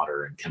runoff and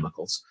water and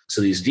chemicals. So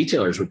these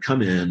detailers would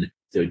come in,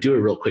 they would do a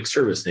real quick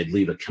service, and they'd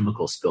leave a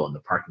chemical spill in the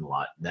parking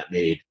lot. And that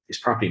made these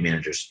property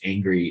managers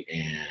angry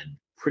and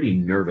pretty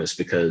nervous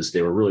because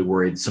they were really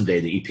worried someday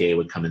the EPA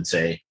would come and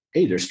say,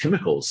 hey, there's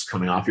chemicals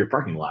coming off your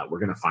parking lot. We're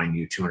going to fine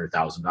you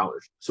 $200,000.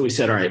 So we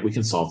said, all right, we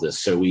can solve this.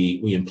 So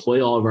we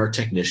employ all of our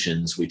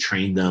technicians. We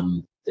train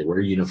them. They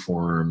wear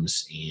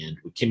uniforms, and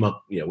we came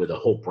up, with a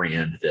whole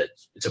brand that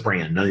it's a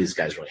brand. None of these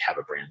guys really have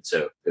a brand.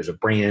 So there's a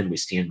brand. We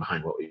stand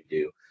behind what we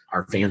do.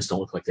 Our vans don't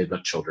look like they've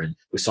got children.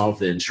 We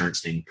solved the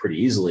insurance thing pretty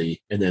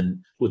easily. And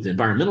then with the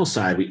environmental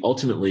side, we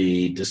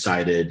ultimately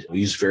decided we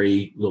use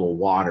very little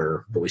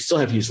water, but we still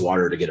have to use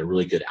water to get a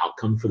really good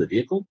outcome for the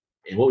vehicle.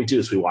 And what we do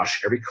is we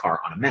wash every car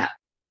on a mat,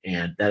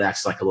 and that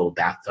acts like a little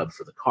bathtub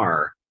for the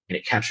car. And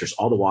it captures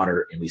all the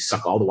water, and we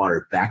suck all the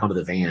water back onto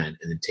the van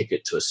and then take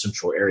it to a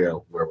central area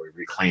where we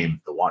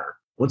reclaim the water.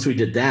 Once we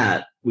did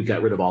that, we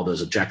got rid of all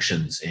those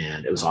objections,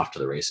 and it was off to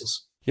the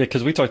races. Yeah,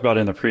 because we talked about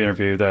in the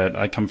pre-interview that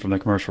I come from the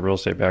commercial real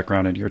estate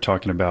background, and you were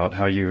talking about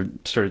how you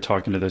started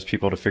talking to those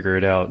people to figure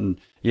it out. And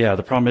yeah,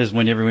 the problem is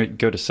whenever we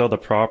go to sell the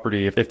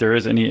property, if there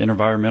is any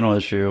environmental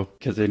issue,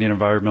 because they need an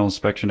environmental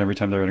inspection every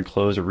time they're going to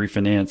close or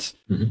refinance,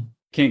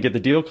 can't get the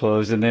deal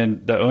closed, and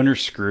then the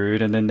owner's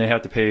screwed, and then they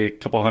have to pay a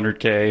couple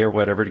 $100K or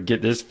whatever to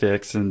get this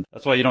fixed. And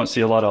that's why you don't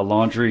see a lot of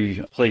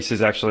laundry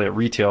places actually at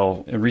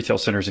retail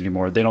centers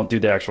anymore. They don't do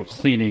the actual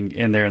cleaning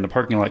in there in the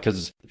parking lot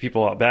because the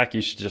people out back,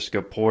 you should just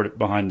go pour it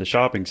behind the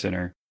shopping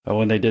center. But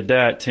when they did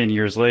that 10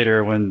 years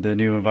later, when the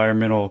new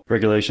environmental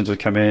regulations would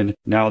come in,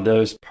 now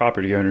those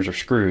property owners are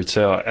screwed.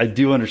 So I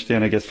do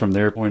understand, I guess, from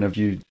their point of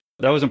view,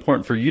 that was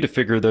important for you to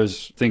figure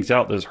those things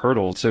out, those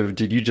hurdles. So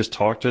did you just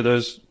talk to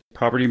those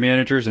property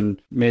managers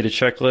and made a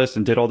checklist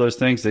and did all those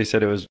things? They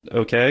said it was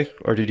okay,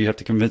 or did you have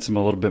to convince them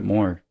a little bit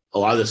more? A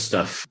lot of this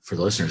stuff for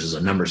the listeners is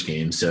a numbers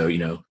game. So,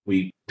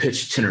 we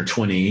pitched 10 or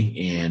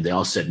 20 and they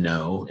all said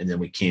no. And then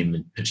we came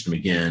and pitched them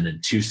again.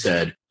 And 2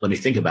 said, let me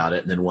think about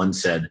it. And then 1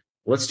 said,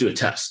 let's do a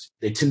test.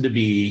 They tend to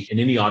be in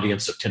any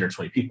audience of 10 or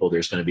 20 people.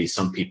 There's going to be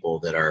some people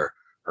that are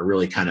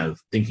really kind of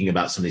thinking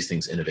about some of these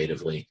things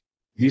innovatively.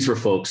 These were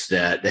folks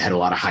that they had a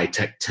lot of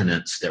high-tech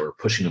tenants that were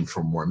pushing them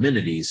for more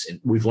amenities.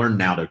 And we've learned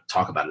now to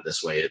talk about it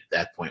this way. At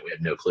that point, we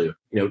had no clue.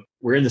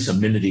 We're in this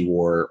amenity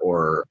war,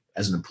 or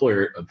as an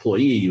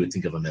employee, you would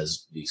think of them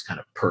as these kind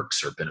of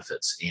perks or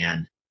benefits.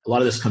 And a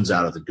lot of this comes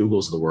out of the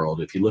Googles of the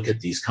world. If you look at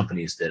these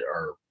companies that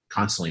are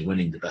constantly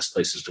winning the best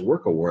places to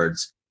work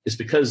awards, it's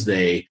because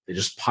they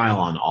just pile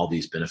on all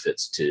these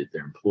benefits to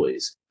their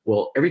employees.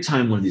 Well, every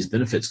time one of these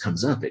benefits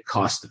comes up, it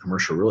costs the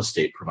commercial real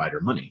estate provider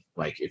money.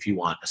 Like if you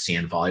want a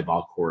sand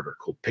volleyball court or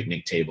cool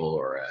picnic table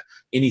or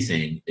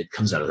anything, it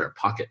comes out of their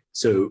pocket.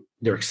 So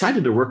they're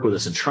excited to work with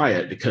us and try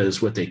it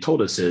because what they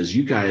told us is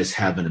you guys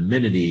have an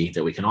amenity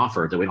that we can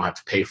offer that we don't have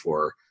to pay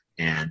for,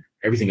 and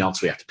everything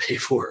else we have to pay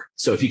for.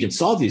 So if you can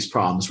solve these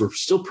problems, we're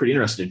still pretty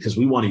interested because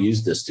we want to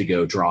use this to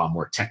go draw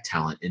more tech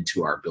talent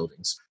into our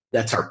buildings.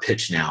 That's our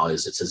pitch now,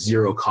 is it's a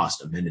zero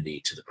cost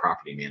amenity to the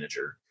property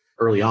manager.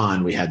 Early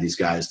on, we had these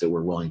guys that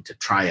were willing to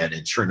try it.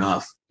 And sure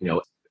enough,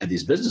 at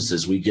these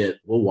businesses,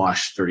 we'll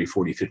wash 30,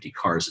 40, 50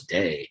 cars a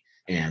day.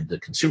 And the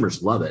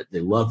consumers love it.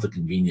 They love the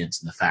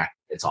convenience and the fact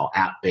it's all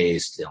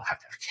app-based. They don't have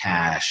to have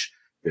cash.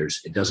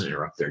 It doesn't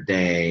interrupt their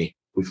day.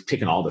 We've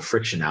taken all the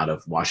friction out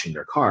of washing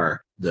their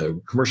car.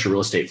 The commercial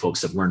real estate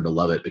folks have learned to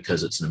love it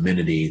because it's an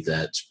amenity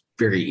that's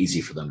very easy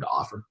for them to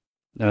offer.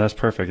 No, that's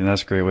perfect. And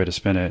that's a great way to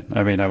spin it.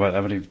 I mean, I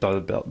haven't even thought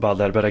about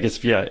that, but I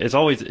guess, yeah, it's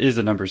always is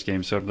a numbers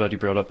game. So I'm glad you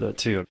brought up that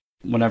too.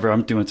 Whenever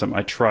I'm doing something,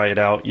 I try it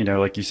out,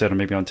 like you said,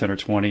 maybe on 10 or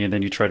 20, and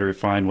then you try to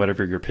refine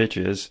whatever your pitch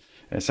is.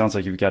 And it sounds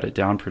like you've got it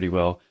down pretty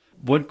well.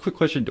 One quick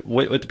question.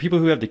 With the people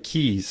who have the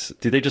keys,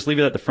 do they just leave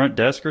it at the front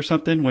desk or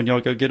something when y'all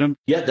go get them?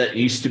 Yeah, that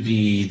used to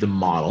be the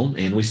model,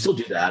 and we still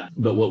do that.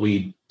 But what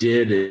we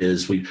did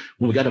is when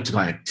we got up to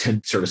like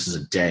 10 services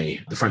a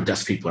day, the front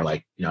desk people are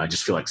like, I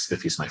just feel like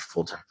Spiffy is my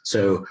full time.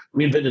 So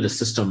we invented a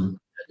system.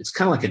 It's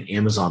kind of like an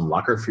Amazon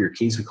locker for your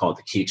keys. We call it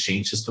the key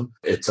exchange system.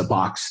 It's a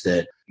box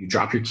that you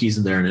drop your keys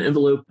in there in an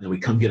envelope, and then we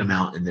come get them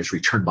out, and there's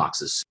return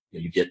boxes.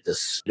 You get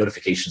this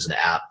notifications in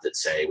the app that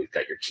say, we've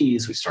got your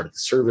keys, we started the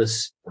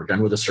service, we're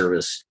done with the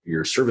service,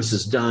 your service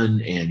is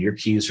done, and your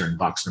keys are in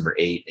box number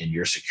 8, and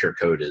your secure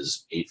code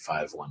is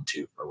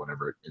 8512 or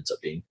whatever it ends up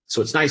being. So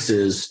what's nice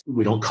is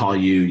we don't call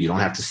you, you don't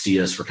have to see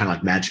us. We're kind of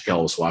like Magic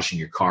Elves washing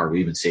your car.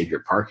 We even save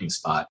your parking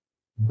spot.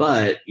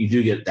 But you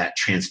do get that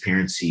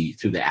transparency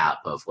through the app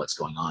of what's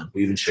going on.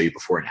 We even show you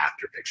before and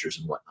after pictures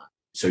and whatnot.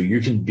 So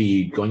you can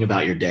be going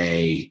about your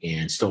day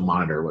and still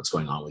monitor what's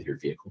going on with your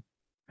vehicle.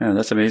 Yeah,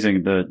 that's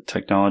amazing, the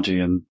technology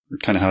and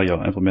kind of how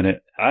y'all implement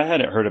it. I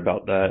hadn't heard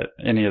about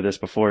any of this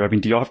before. I mean,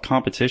 do y'all have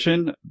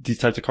competition, these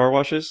types of car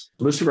washes?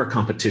 Most of our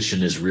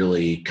competition is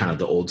really kind of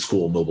the old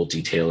school mobile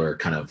detailer,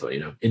 kind of,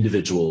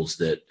 individuals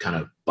that kind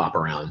of bop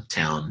around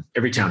town.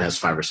 Every town has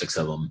 5 or 6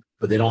 of them,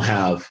 but they don't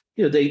have,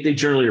 they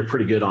generally are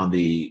pretty good on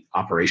the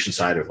operation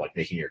side of like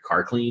making your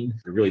car clean.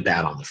 They're really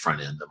bad on the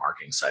front end, the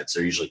marketing side. So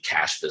they're usually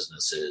cash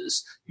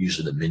businesses.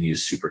 Usually the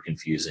menu's super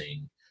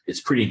confusing. It's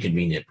pretty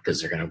inconvenient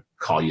because they're going to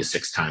call you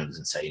 6 times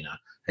and say,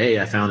 hey,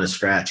 I found a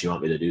scratch. You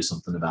want me to do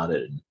something about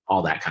it? And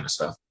all that kind of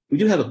stuff. We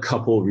do have a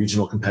couple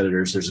regional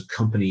competitors. There's a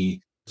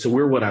company. So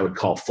we're what I would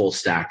call full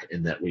stack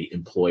in that we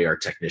employ our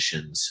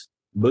technicians.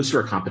 Most of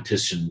our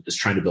competition is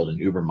trying to build an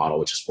Uber model,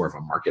 which is more of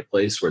a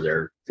marketplace where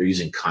they're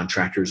using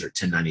contractors or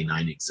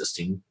 1099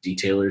 existing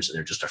detailers, and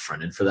they're just a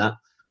front end for that.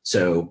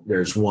 So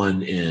there's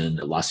one in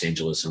Los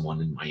Angeles and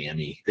one in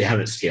Miami. They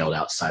haven't scaled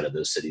outside of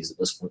those cities at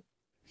this point.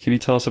 Can you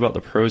tell us about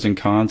the pros and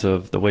cons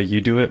of the way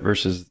you do it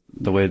versus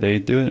the way they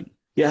do it?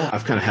 Yeah,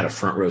 I've kind of had a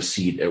front row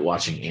seat at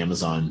watching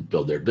Amazon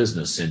build their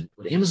business. And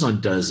what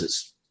Amazon does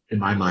is, in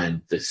my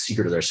mind, the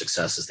secret of their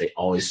success is they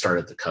always start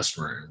at the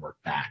customer and work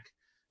back.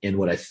 And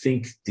what I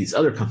think these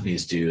other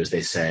companies do is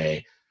they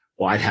say,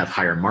 well, I'd have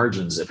higher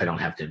margins if I don't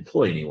have to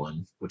employ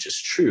anyone, which is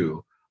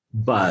true.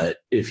 But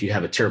if you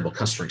have a terrible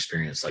customer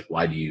experience, like,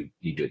 why do you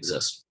need to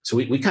exist? So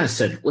we kind of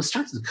said, let's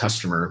start with the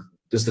customer.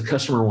 Does the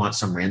customer want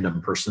some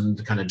random person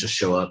to kind of just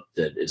show up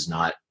that is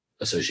not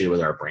associated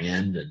with our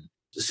brand? And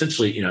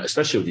essentially,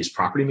 especially with these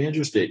property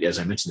managers, as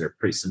I mentioned, they're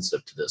pretty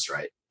sensitive to this,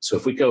 right? So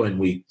if we go and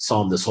we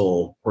solve this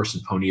whole horse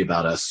and pony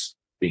about us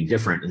being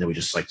different, and then we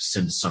just like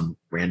send some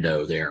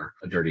rando there,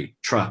 a dirty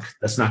truck,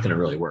 that's not going to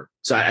really work.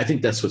 So I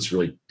think that's what's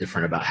really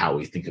different about how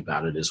we think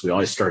about it is we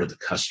always start at the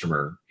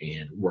customer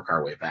and work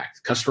our way back.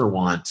 The customer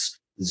wants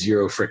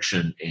zero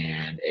friction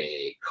and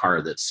a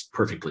car that's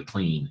perfectly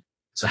clean.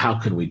 So how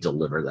can we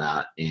deliver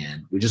that?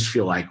 And we just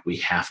feel like we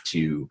have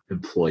to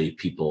employ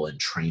people and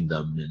train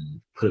them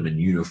and put them in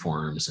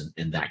uniforms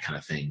and that kind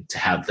of thing to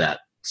have that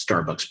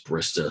Starbucks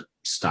barista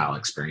style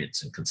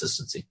experience and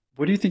consistency.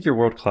 What do you think you're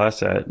world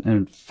class at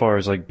as far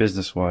as like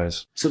business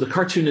wise? So the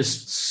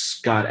cartoonist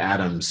Scott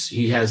Adams,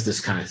 he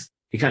kind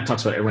of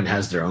talks about everyone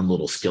has their own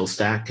little skill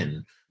stack.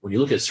 And when you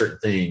look at certain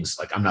things,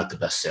 like I'm not the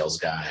best sales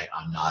guy,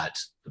 I'm not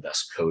the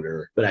best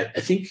coder, but I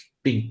think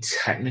being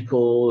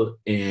technical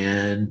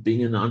and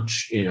being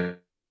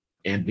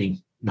and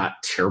being not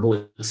terrible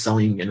at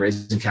selling and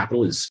raising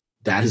capital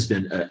has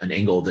been an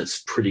angle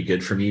that's pretty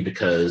good for me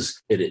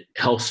because it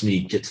helps me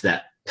get to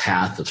that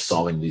path of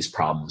solving these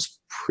problems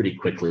pretty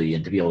quickly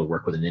and to be able to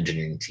work with an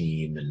engineering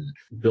team and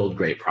build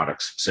great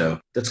products. So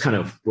that's kind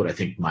of what I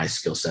think my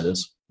skill set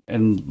is.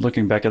 And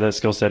looking back at that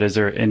skill set, is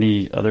there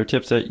any other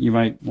tips that you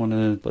might want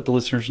to let the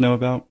listeners know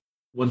about?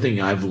 One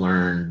thing I've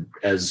learned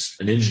as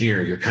an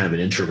engineer, you're kind of an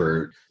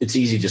introvert. It's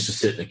easy just to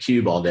sit in a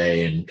cube all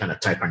day and kind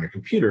of type on your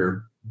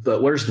computer.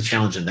 But where's the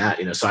challenge in that?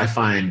 So I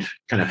find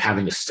kind of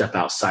having to step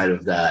outside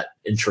of that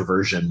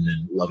introversion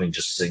and loving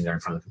just sitting there in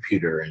front of the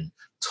computer and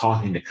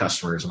talking to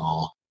customers and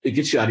all, it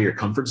gets you out of your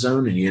comfort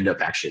zone and you end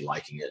up actually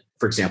liking it.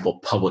 For example,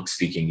 public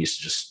speaking used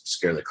to just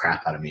scare the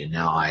crap out of me. And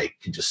now I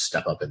can just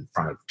step up in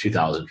front of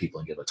 2,000 people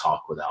and give a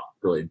talk without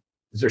really,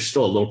 there's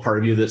still a little part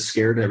of you that's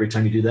scared every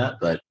time you do that,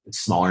 but it's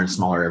smaller and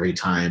smaller every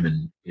time.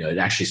 And, it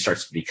actually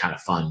starts to be kind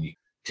of fun. You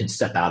can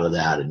step out of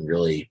that and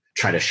really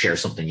try to share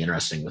something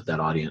interesting with that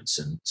audience.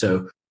 And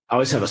so I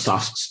always have a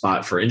soft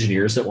spot for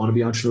engineers that want to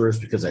be entrepreneurs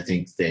because I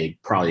think they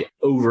probably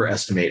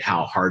overestimate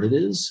how hard it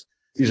is.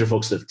 These are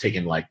folks that have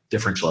taken like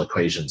differential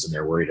equations and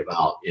they're worried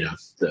about,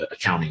 the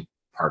accounting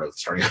part of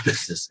starting a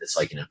business. It's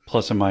like,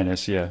 plus and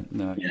minus. Yeah.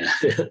 No. Yeah.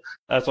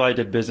 That's why I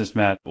did business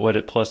math. What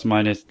it plus,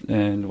 minus,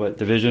 and what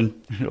division,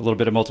 a little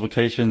bit of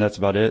multiplication. That's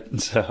about it.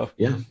 And so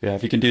yeah,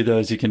 if you can do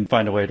those, you can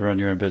find a way to run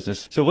your own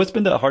business. So what's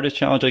been the hardest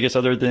challenge, I guess,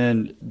 other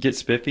than get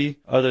spiffy,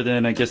 other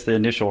than, I guess, the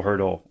initial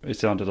hurdle, it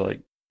sounded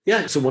like?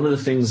 Yeah. So one of the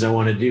things I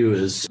want to do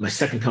is my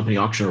second company,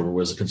 Auctioneer,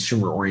 was a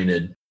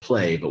consumer-oriented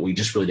play, but we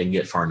just really didn't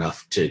get far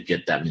enough to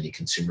get that many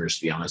consumers,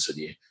 to be honest with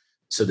you.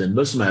 So then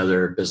most of my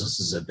other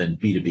businesses have been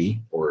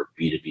B2B or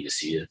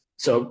B2B2C.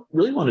 So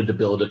really wanted to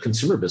build a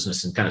consumer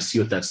business and kind of see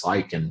what that's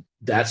like. And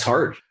that's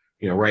hard.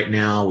 Right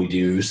now we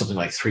do something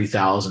like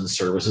 3,000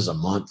 services a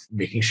month,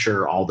 making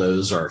sure all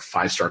those are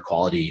 5-star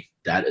quality.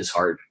 That is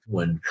hard.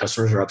 When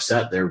customers are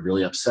upset, they're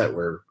really upset.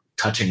 We're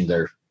touching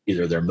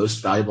either their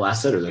most valuable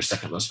asset or their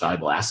second most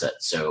valuable asset.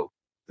 So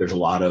there's a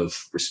lot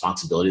of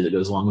responsibility that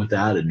goes along with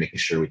that and making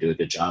sure we do a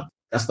good job.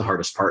 That's the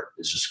hardest part,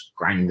 is just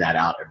grinding that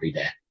out every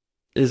day.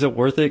 Is it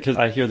worth it? Because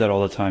I hear that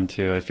all the time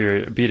too. If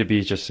you're B2B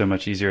is just so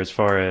much easier as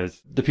far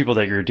as the people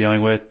that you're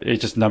dealing with.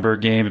 It's just number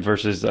game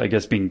versus, I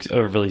guess, being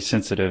overly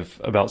sensitive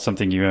about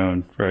something you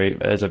own,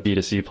 right? As a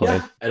B2C play.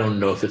 Yeah, I don't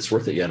know if it's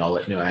worth it yet. I'll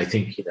let you know. I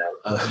think,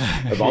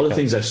 of all the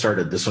things I've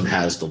started, this one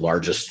has the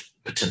largest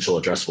potential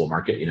addressable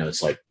market.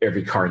 It's like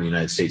every car in the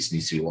United States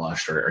needs to be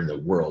washed or in the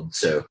world.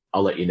 So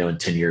I'll let you know in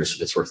 10 years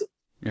if it's worth it.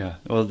 Yeah.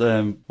 Well,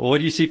 then, what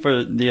do you see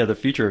for the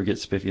future of Get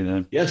Spiffy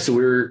then? Yeah. So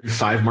we're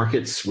 5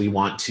 markets. We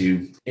want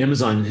to,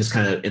 Amazon is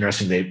kind of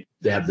interesting.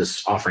 They have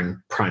this offering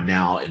Prime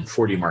Now in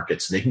 40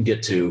 markets, and they can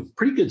get to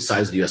pretty good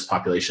size of the US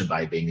population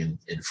by being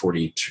in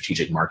 40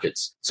 strategic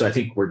markets. So I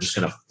think we're just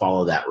going to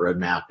follow that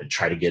roadmap and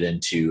try to get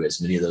into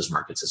as many of those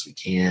markets as we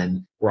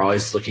can. We're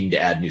always looking to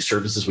add new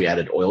services. We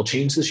added oil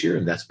change this year,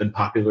 and that's been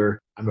popular.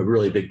 I'm a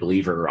really big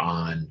believer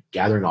on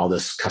gathering all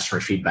this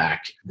customer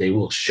feedback. They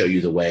will show you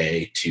the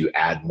way to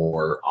add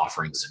more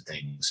offerings and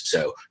things.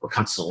 So we're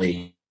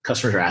constantly,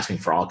 customers are asking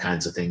for all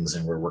kinds of things,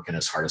 and we're working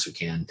as hard as we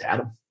can to add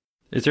them.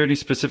 Is there any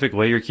specific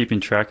way you're keeping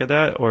track of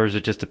that? Or is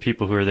it just the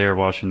people who are there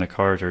washing the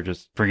cars or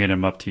just bringing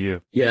them up to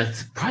you? Yeah,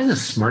 it's probably the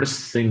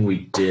smartest thing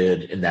we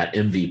did in that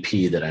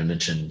MVP that I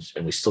mentioned,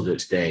 and we still do it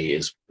today,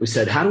 is we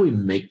said, how do we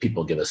make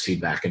people give us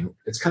feedback? And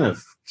it's kind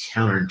of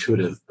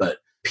counterintuitive, but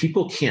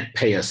people can't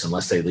pay us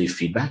unless they leave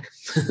feedback.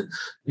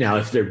 Now,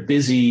 if they're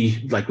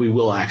busy, like we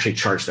will actually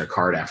charge their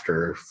card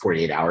after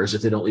 48 hours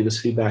if they don't leave us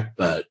feedback.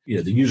 But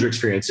the user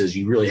experience is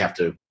you really have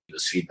to give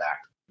us feedback.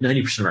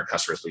 90% of our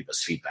customers leave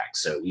us feedback.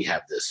 So we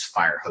have this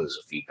fire hose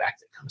of feedback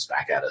that comes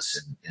back at us.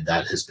 And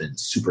that has been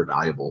super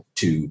valuable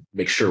to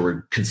make sure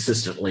we're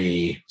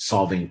consistently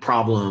solving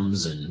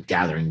problems and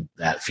gathering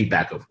that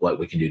feedback of what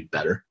we can do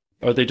better.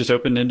 Are they just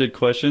open-ended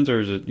questions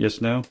or is it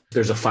yes, no?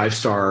 There's a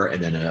 5-star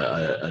and then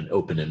an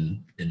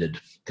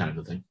open-ended kind of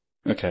a thing.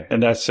 Okay.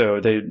 And that's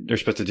so they're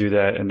supposed to do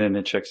that and then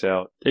it checks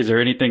out. Is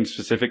there anything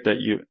specific that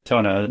you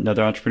tell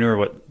another entrepreneur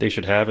what they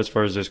should have as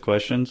far as those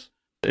questions?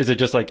 Is it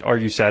just like, are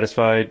you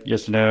satisfied?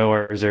 Yes or no?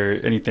 Or is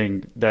there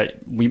anything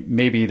that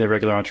maybe the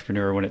regular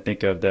entrepreneur wouldn't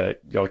think of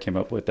that y'all came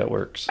up with that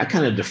works? I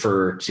kind of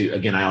defer to,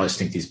 again, I always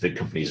think these big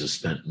companies have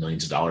spent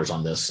millions of dollars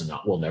on this and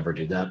we'll never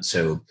do that.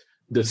 So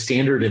the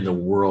standard in the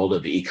world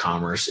of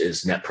e-commerce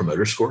is Net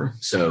Promoter Score.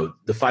 So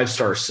the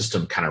 5-star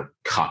system kind of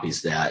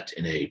copies that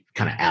in a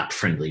kind of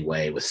app-friendly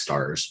way with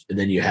stars. And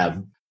then you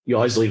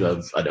always leave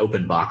an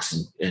open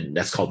box and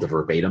that's called the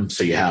verbatim.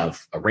 So you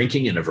have a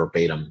ranking and a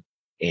verbatim.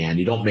 And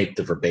you don't make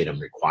the verbatim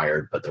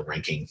required, but the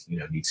ranking,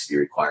 needs to be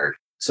required.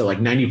 So like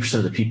 90%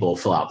 of the people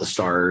fill out the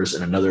stars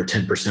and another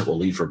 10% will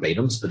leave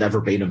verbatims, but that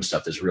verbatim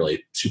stuff is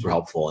really super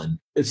helpful. And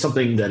it's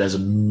something that as a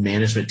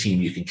management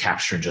team, you can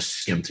capture and just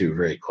skim through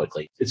very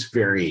quickly. It's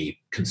very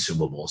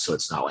consumable. So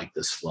it's not like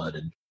this flood.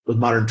 And with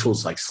modern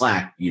tools like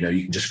Slack, you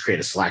can just create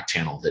a Slack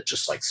channel that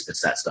just like spits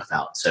that stuff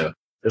out. So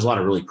there's a lot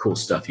of really cool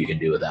stuff you can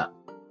do with that.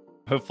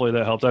 Hopefully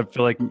that helps. I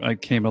feel like I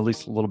came at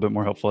least a little bit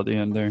more helpful at the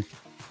end there.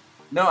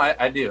 No,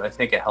 I do. I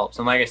think it helps.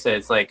 And like I said,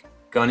 it's like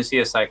going to see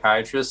a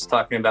psychiatrist,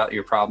 talking about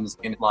your problems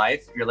in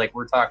life. You're like,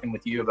 we're talking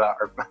with you about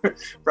our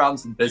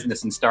problems in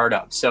business and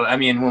startups. So, I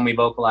mean, when we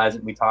vocalize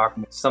it, we talk,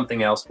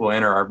 something else will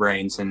enter our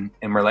brains and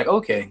we're like,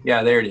 okay,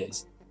 yeah, there it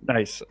is.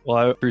 Nice. Well,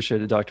 I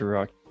appreciate it, Dr.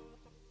 Rock.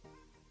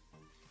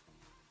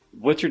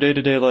 What's your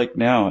day-to-day like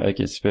now at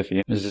Get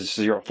Spiffy? Is this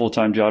your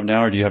full-time job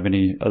now, or do you have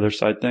any other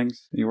side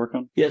things you work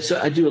on? Yeah, so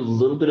I do a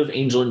little bit of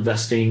angel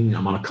investing.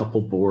 I'm on a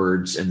couple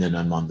boards, and then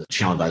I'm on the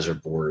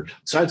ChannelAdvisor board.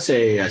 So I'd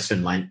say I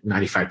spend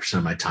 95%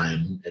 of my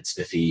time at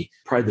Spiffy.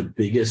 Probably the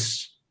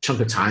biggest chunk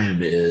of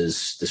time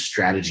is the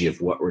strategy of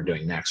what we're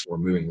doing next. We're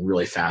moving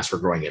really fast. We're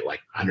growing at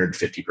like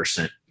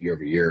 150% year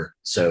over year.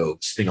 So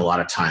spending a lot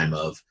of time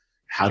of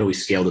how do we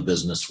scale the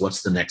business?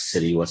 What's the next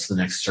city? What's the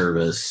next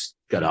service?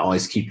 Got to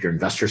always keep your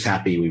investors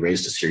happy. We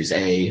raised a Series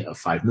A of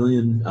 $5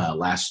 million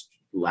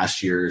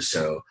last year.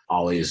 So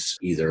always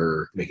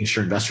either making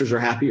sure investors are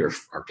happy or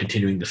are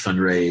continuing to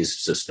fundraise.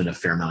 So spend a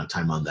fair amount of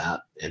time on that.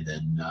 And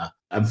then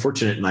I'm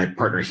fortunate my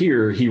partner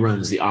here, he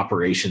runs the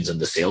operations and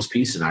the sales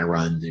piece, and I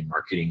run the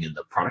marketing and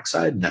the product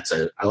side.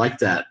 And I like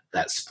that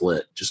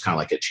split, just kind of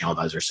like at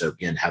ChannelAdvisor. So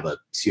again, have a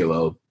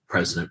COO,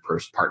 president,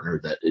 partner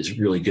that is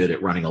really good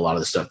at running a lot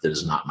of the stuff that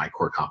is not my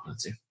core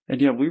competency. And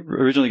we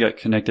originally got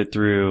connected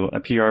through a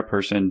PR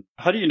person.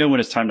 How do you know when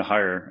it's time to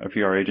hire a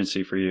PR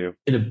agency for you?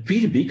 In a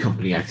B2B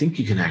company, I think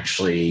you can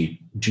actually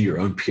do your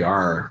own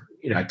PR.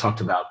 I talked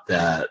about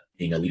that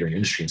being a leader in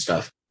industry and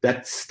stuff.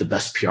 That's the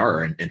best PR,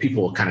 and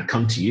people will kind of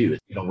come to you.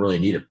 You don't really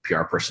need a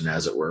PR person,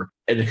 as it were.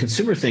 And the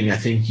consumer thing, I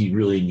think you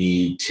really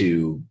need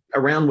to,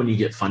 around when you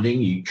get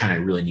funding, you kind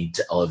of really need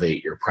to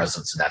elevate your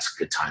presence. And that's a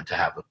good time to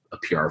have a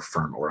PR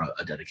firm or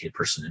a dedicated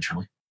person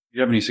internally. Do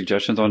you have any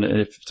suggestions on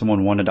if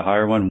someone wanted to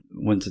hire one,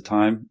 when's the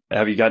time?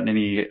 Have you gotten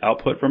any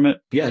output from it?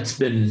 Yeah, it's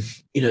been,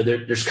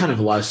 there's kind of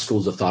a lot of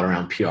schools of thought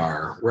around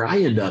PR. Where I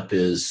end up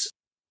is,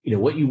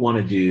 what you want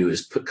to do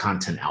is put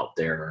content out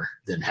there,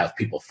 then have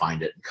people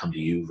find it and come to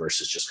you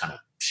versus just kind of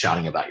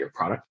shouting about your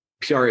product.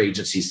 PR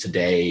agencies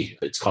today,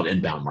 it's called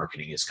inbound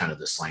marketing, is kind of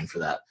the slang for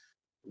that.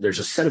 There's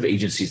a set of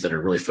agencies that are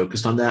really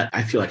focused on that.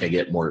 I feel like I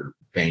get more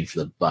bang for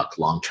the buck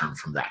long-term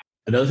from that.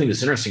 Another thing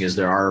that's interesting is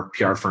there are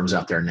PR firms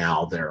out there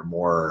now that are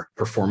more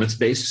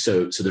performance-based.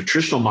 So the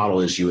traditional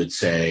model is you would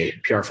say,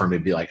 PR firm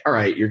would be like, all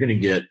right, you're going to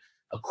get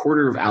a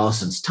quarter of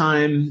Allison's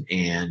time,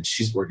 and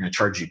we're going to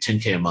charge you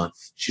 $10K a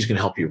month. She's going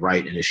to help you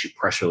write and issue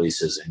press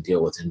releases and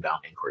deal with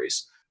inbound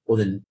inquiries. Well,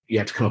 then you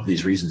have to come up with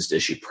these reasons to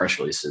issue press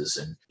releases.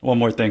 And one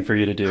more thing for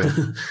you to do.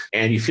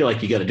 And you feel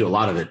like you got to do a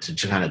lot of it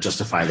to kind of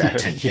justify that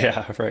 10K.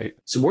 Yeah, right.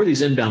 So more of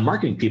these inbound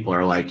marketing people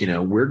are like,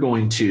 we're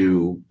going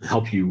to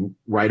help you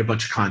write a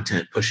bunch of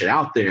content, push it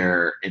out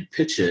there and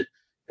pitch it.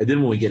 And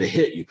then when we get a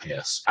hit, you pay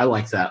us. I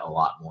like that a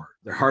lot more.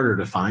 They're harder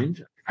to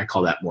find. I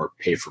call that more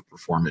pay for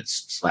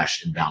performance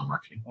 / inbound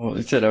marketing. Well,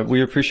 that's it.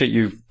 We appreciate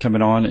you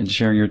coming on and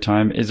sharing your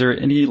time. Is there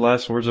any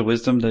last words of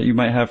wisdom that you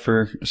might have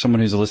for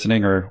someone who's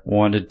listening or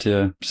wanted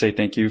to say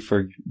thank you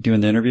for doing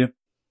the interview?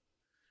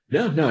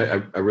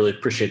 No, I really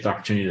appreciate the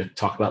opportunity to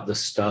talk about this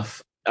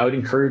stuff. I would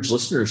encourage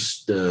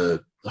listeners,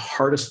 the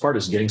hardest part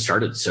is getting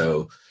started.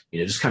 So,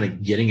 just kind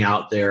of getting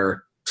out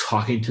there,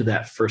 talking to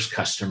that first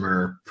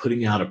customer,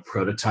 putting out a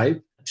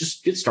prototype,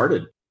 just get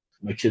started.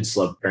 My kids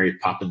love Mary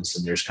Poppins,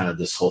 and there's kind of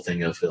this whole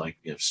thing of like,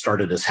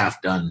 started as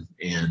half done,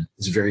 and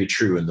it's very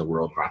true in the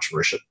world of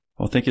entrepreneurship.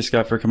 Well, thank you,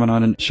 Scott, for coming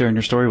on and sharing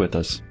your story with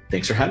us.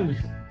 Thanks for having me.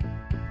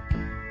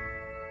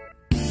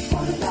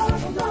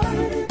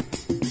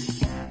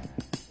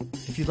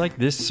 If you like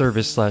this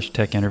service /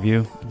 tech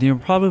interview, then you'll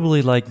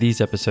probably like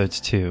these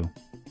episodes too.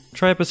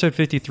 Try episode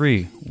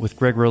 53 with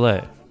Greg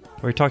Roulette,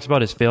 where he talks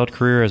about his failed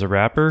career as a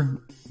rapper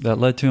that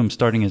led to him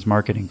starting his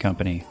marketing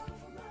company.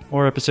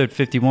 Or episode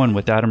 51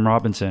 with Adam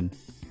Robinson.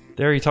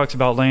 There he talks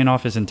about laying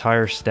off his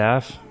entire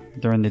staff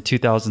during the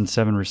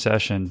 2007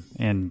 recession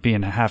and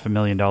being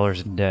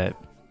 $500,000 in debt.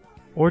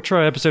 Or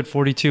try episode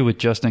 42 with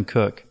Justin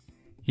Cook.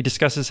 He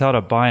discusses how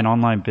to buy an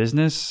online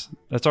business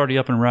that's already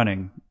up and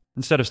running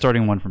instead of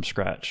starting one from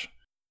scratch.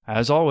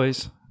 As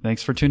always,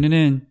 thanks for tuning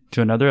in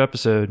to another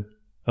episode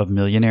of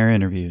Millionaire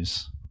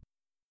Interviews.